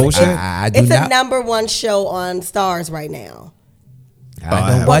 we don't. I do it's not. It's a #1 show on Stars right now.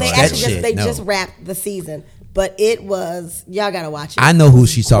 I don't watch that shit. They just wrapped the season, but it was y'all gotta watch it. I know who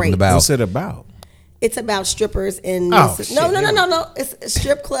she's talking about. What's it about? It's about strippers in Mississippi. No. It's a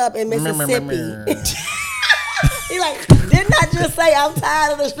strip club in Mississippi. He like, didn't I just say I'm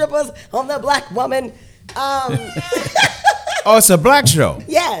tired of the strippers? I'm the black woman. Oh, it's a black show.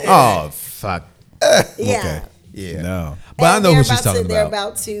 Yeah. Oh, fuck. Yeah. Okay. Yeah. No. But I know who she's talking about. They're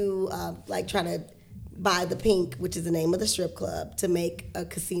about to like try to buy the Pink, which is the name of the strip club, to make a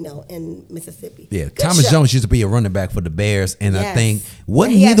casino in Mississippi. Yeah. Thomas Jones used to be a running back for the Bears, and I think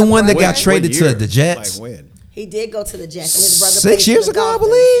wasn't he he the one that got traded to the Jets? Like when? He did go to the Jets, and his brother 6 years ago, I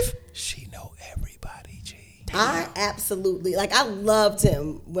believe. She know everybody, G. I absolutely I loved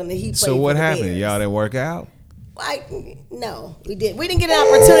him when he played. So what for the happened? Bears. Y'all didn't work out? No, we didn't. We didn't get an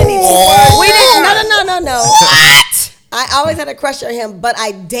opportunity to work. We didn't. No. What? I always had a crush on him, but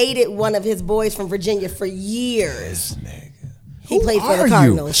I dated one of his boys from Virginia for years. He played for the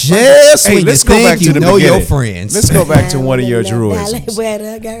Cardinals. Just hey, let's go back to the beginning. Your friends. Let's go back to one of your truisms.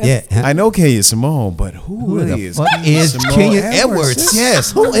 Yeah, I know Kenya Simone, but who is Kenya Edwards?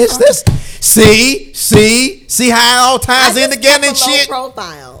 Yes, who is this? See how it all ties in together and shit.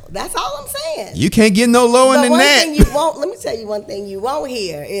 Profile. That's all I'm saying. You can't get no lower than that. Thing you won't. Let me tell you one thing you won't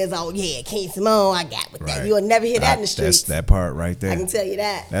hear is, oh yeah, Kenya Simone, I got with that. You'll never hear that in the streets. That's that part right there. I can tell you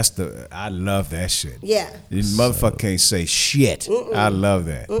that. I love that shit. Yeah. You motherfucker can't say shit. I love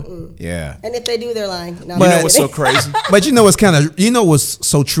that. Yeah. And if they do, they're lying. No, you know what's so crazy? But you know what's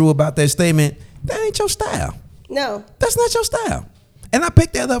so true about that statement? That ain't your style. No. That's not your style. And I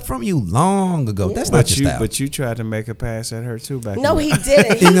picked that up from you long ago. Yeah. That's not your style. But you tried to make a pass at her too back then. No, he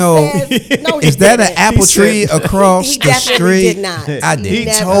didn't. He is that an apple tree across the street? He did not. I did.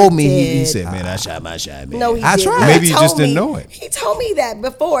 He told me. He said, "Man, I shot my shot, man." No, he I didn't. tried. Maybe you just didn't know it. He told me that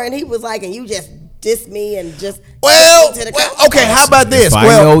before, and he was like, "And you just dissed me and just." Well, okay. How about this?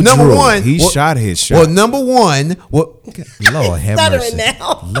 Well, number one, he shot his shot. Well, number one, Lord have mercy.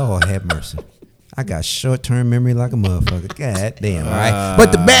 Now. Lord have mercy. I got short-term memory like a motherfucker. God damn, all right?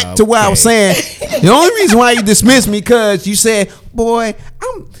 But back to what I was saying, the only reason why you dismissed me because you said, boy,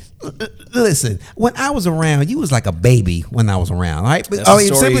 listen, when I was around, you was like a baby when I was around, right?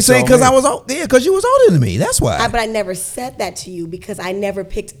 Simply saying because I was because you was older than me. That's why. But I never said that to you because I never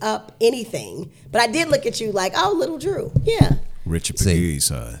picked up anything. But I did look at you like, oh, little Drew. Yeah. Richard Pegues,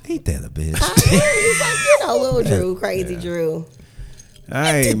 son. Ain't that a bitch? He's like, little Drew, crazy Drew.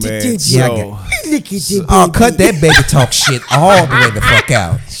 Hey, man. Cut that baby talk shit all the way the fuck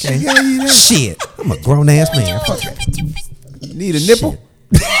out. Okay? Shit. I'm a grown ass man. Fuck that. Need a nipple?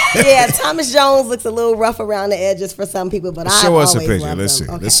 Yeah, Thomas Jones looks a little rough around the edges for some people, but show us a picture.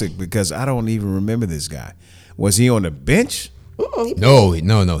 Let's see, because I don't even remember this guy. Was he on the bench? No.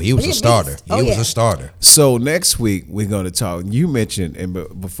 He was a starter. He was a starter. So next week we're going to talk. You mentioned, and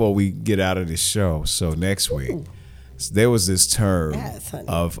before we get out of this show, so next week. There was this term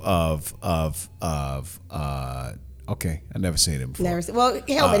of okay, I never seen it before.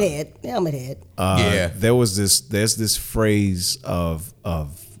 Helmet head. Yeah. There's this phrase of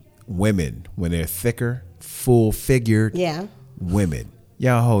women when they're thicker, full figured. Yeah. Women.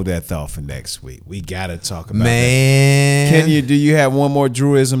 Y'all hold that thought for next week. We gotta talk about that. Kenya, do you have one more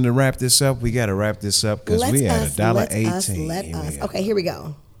Drewism to wrap this up? We gotta wrap this up because we had $1.18. Let us. Okay, here we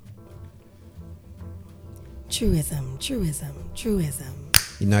go. Truism.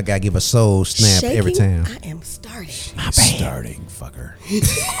 You know, I gotta give a soul snap every time. I am starting. Starting, fucker.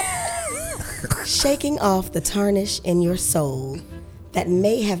 Shaking off the tarnish in your soul that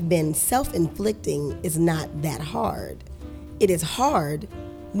may have been self-inflicting is not that hard. It is hard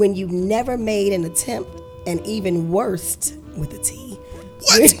when you never made an attempt, and even worst with a T.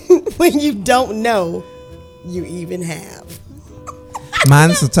 What? When you don't know you even have.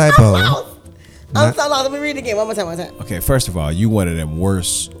 Mine's a typo. I'm so lost. Let me read it again. One more time. Okay, first of all, you one of them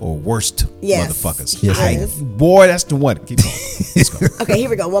worst motherfuckers. Yes. Boy, that's the one. Keep going. Let's go. Okay, here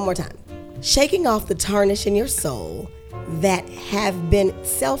we go. One more time. Shaking off the tarnish in your soul that have been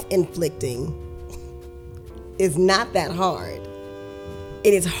self-inflicting is not that hard.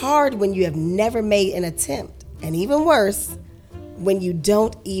 It is hard when you have never made an attempt, and even worse, when you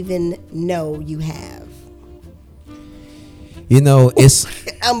don't even know you have. You know, it's...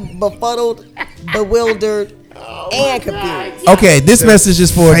 I'm befuddled, bewildered, and confused. Okay, this message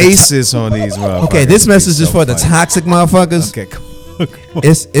is for... Faces on these motherfuckers. Okay, this message is for the toxic motherfuckers. Okay, come on.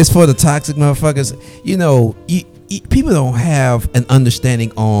 It's for the toxic motherfuckers. You know, people don't have an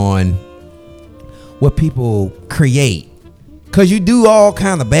understanding on what people create. Because you do all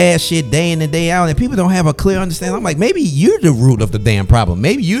kind of bad shit day in and day out, and people don't have a clear understanding. I'm like, maybe you're the root of the damn problem.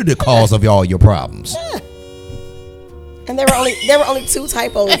 Maybe you're the cause of all your problems. Yeah. And there were only 2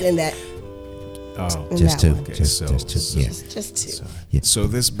 typos in that. Oh, just 2. Okay, just 2. Yeah. Just 2. Yeah. So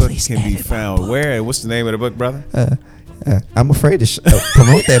this book can be found where? And what's the name of the book, brother? I'm afraid to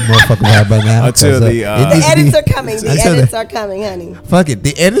promote that motherfucker right by now. Until the edits are coming. The edits are coming, honey. Fuck it.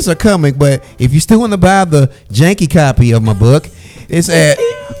 The edits are coming, but if you still want to buy the janky copy of my book, it's at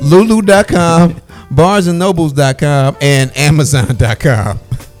lulu.com, barnesandnobles.com, and amazon.com.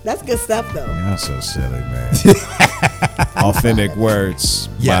 That's good stuff, though. You're so silly, man. Authentic Words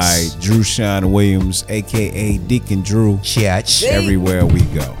by Drew Sean Williams, a.k.a. Deacon Drew. Church. Everywhere we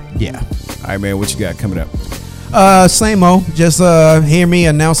go. Yeah. All right, man, what you got coming up? Same old. Just hear me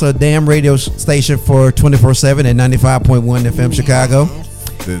announce a damn radio station for 24/7 at 95.1 FM Chicago.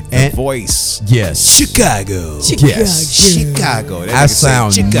 The voice. Yes. Chicago. Yes. Chicago. I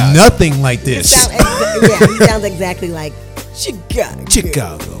sound nothing like this. He sounds exactly like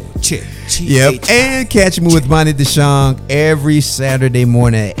Chicago. Yep. And catch me with Bonnie DeShong every Saturday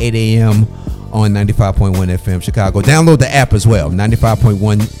morning at 8 a.m. on 95.1 FM Chicago. Download the app as well,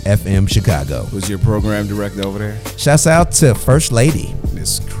 95.1 FM Chicago. Who's your program director over there? Shouts out to First Lady,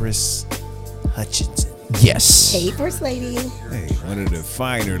 Miss Chris Hutchinson. Yes. Hey, First Lady. Hey, one of the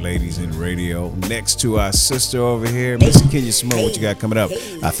finer ladies in radio. Next to our sister over here, Miss Kenya Simone. What you got coming up?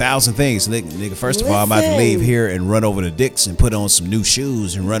 1,000 things. Nigga, first of all, I'm about to leave here and run over to Dick's and put on some new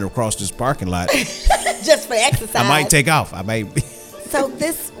shoes and run across this parking lot. Just for exercise. I might take off. I might. So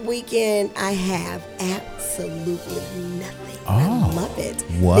this weekend, I have absolutely nothing. Oh, I love it.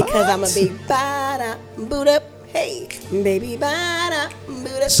 What? Because I'm a big ba-da, boot up. Hey, baby, ba-da,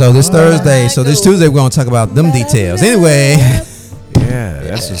 boot up. So this Thursday, this Tuesday, we're going to talk about them details. Anyway. Yeah,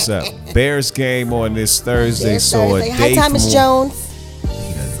 that's what's up. Bears game on this Thursday. So a day Hi, Thomas Jones.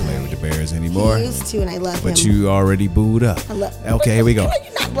 He doesn't play with the Bears anymore. He used to, and I love him. But you already booed up. Okay, here we go.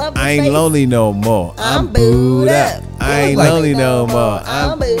 I ain't face? lonely no more. I'm booed up. I ain't lonely no more.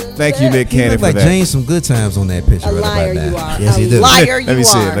 I'm booed. Thank you, Nick Cannon, for like that. James some good times on that picture. A right liar about you now. are. Yes, he A do. liar you Let me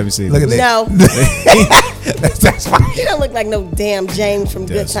see are. it. Let me see it. Look at No. that. That's why. You don't look like no damn James from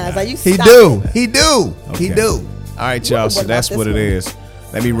Good Times. Are you? He stop do. it? He do. He Okay. do. All right, y'all. So What that's about what it this is.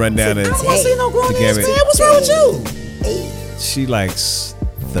 Let me run down I the don't want to see no grown ass gamut. man. What's wrong with you? She likes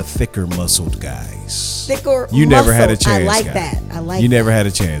the thicker muscled guys. Thicker You never had a muscle. chance. I like guy. that. I like You that. never had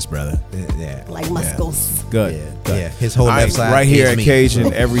a chance, brother. Yeah. Like muscles. Good. Yeah. Good. Yeah. His whole All left right, side right here is at me.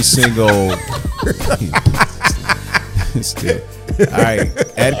 Cajun, every single. Still. All right,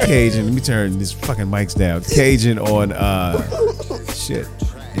 at Cajun. Let me turn these fucking mics down. Cajun on shit.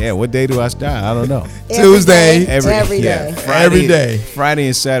 Yeah, what day do I start? I don't know. Tuesday. Every day. Every day. Friday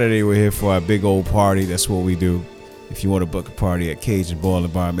and Saturday, we're here for our big old party. That's what we do. If you want to book a party at Cajun Boiling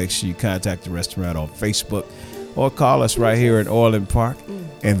Bar, make sure you contact the restaurant on Facebook or call us right here at Orland Park.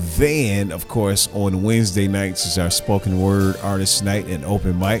 And then, of course, on Wednesday nights is our spoken word artist night and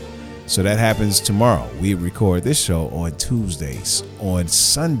open mic. So that happens tomorrow. We record this show on Tuesdays. On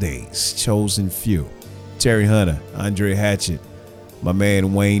Sundays, Chosen Few. Terry Hunter, Andre Hatchett, my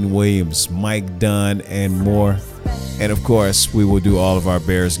man Wayne Williams, Mike Dunn, and more. And of course, we will do all of our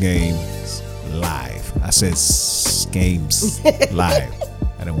Bears games live. I said games live.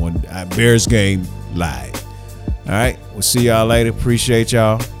 I don't want Bears game live. All right, we'll see y'all later. Appreciate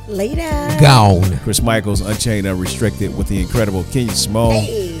y'all. Later. Gone. Chris Michaels, Unchained, Unrestricted, with the incredible Kenya Simone,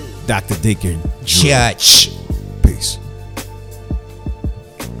 Hey. Dr. Deacon, Church. Peace.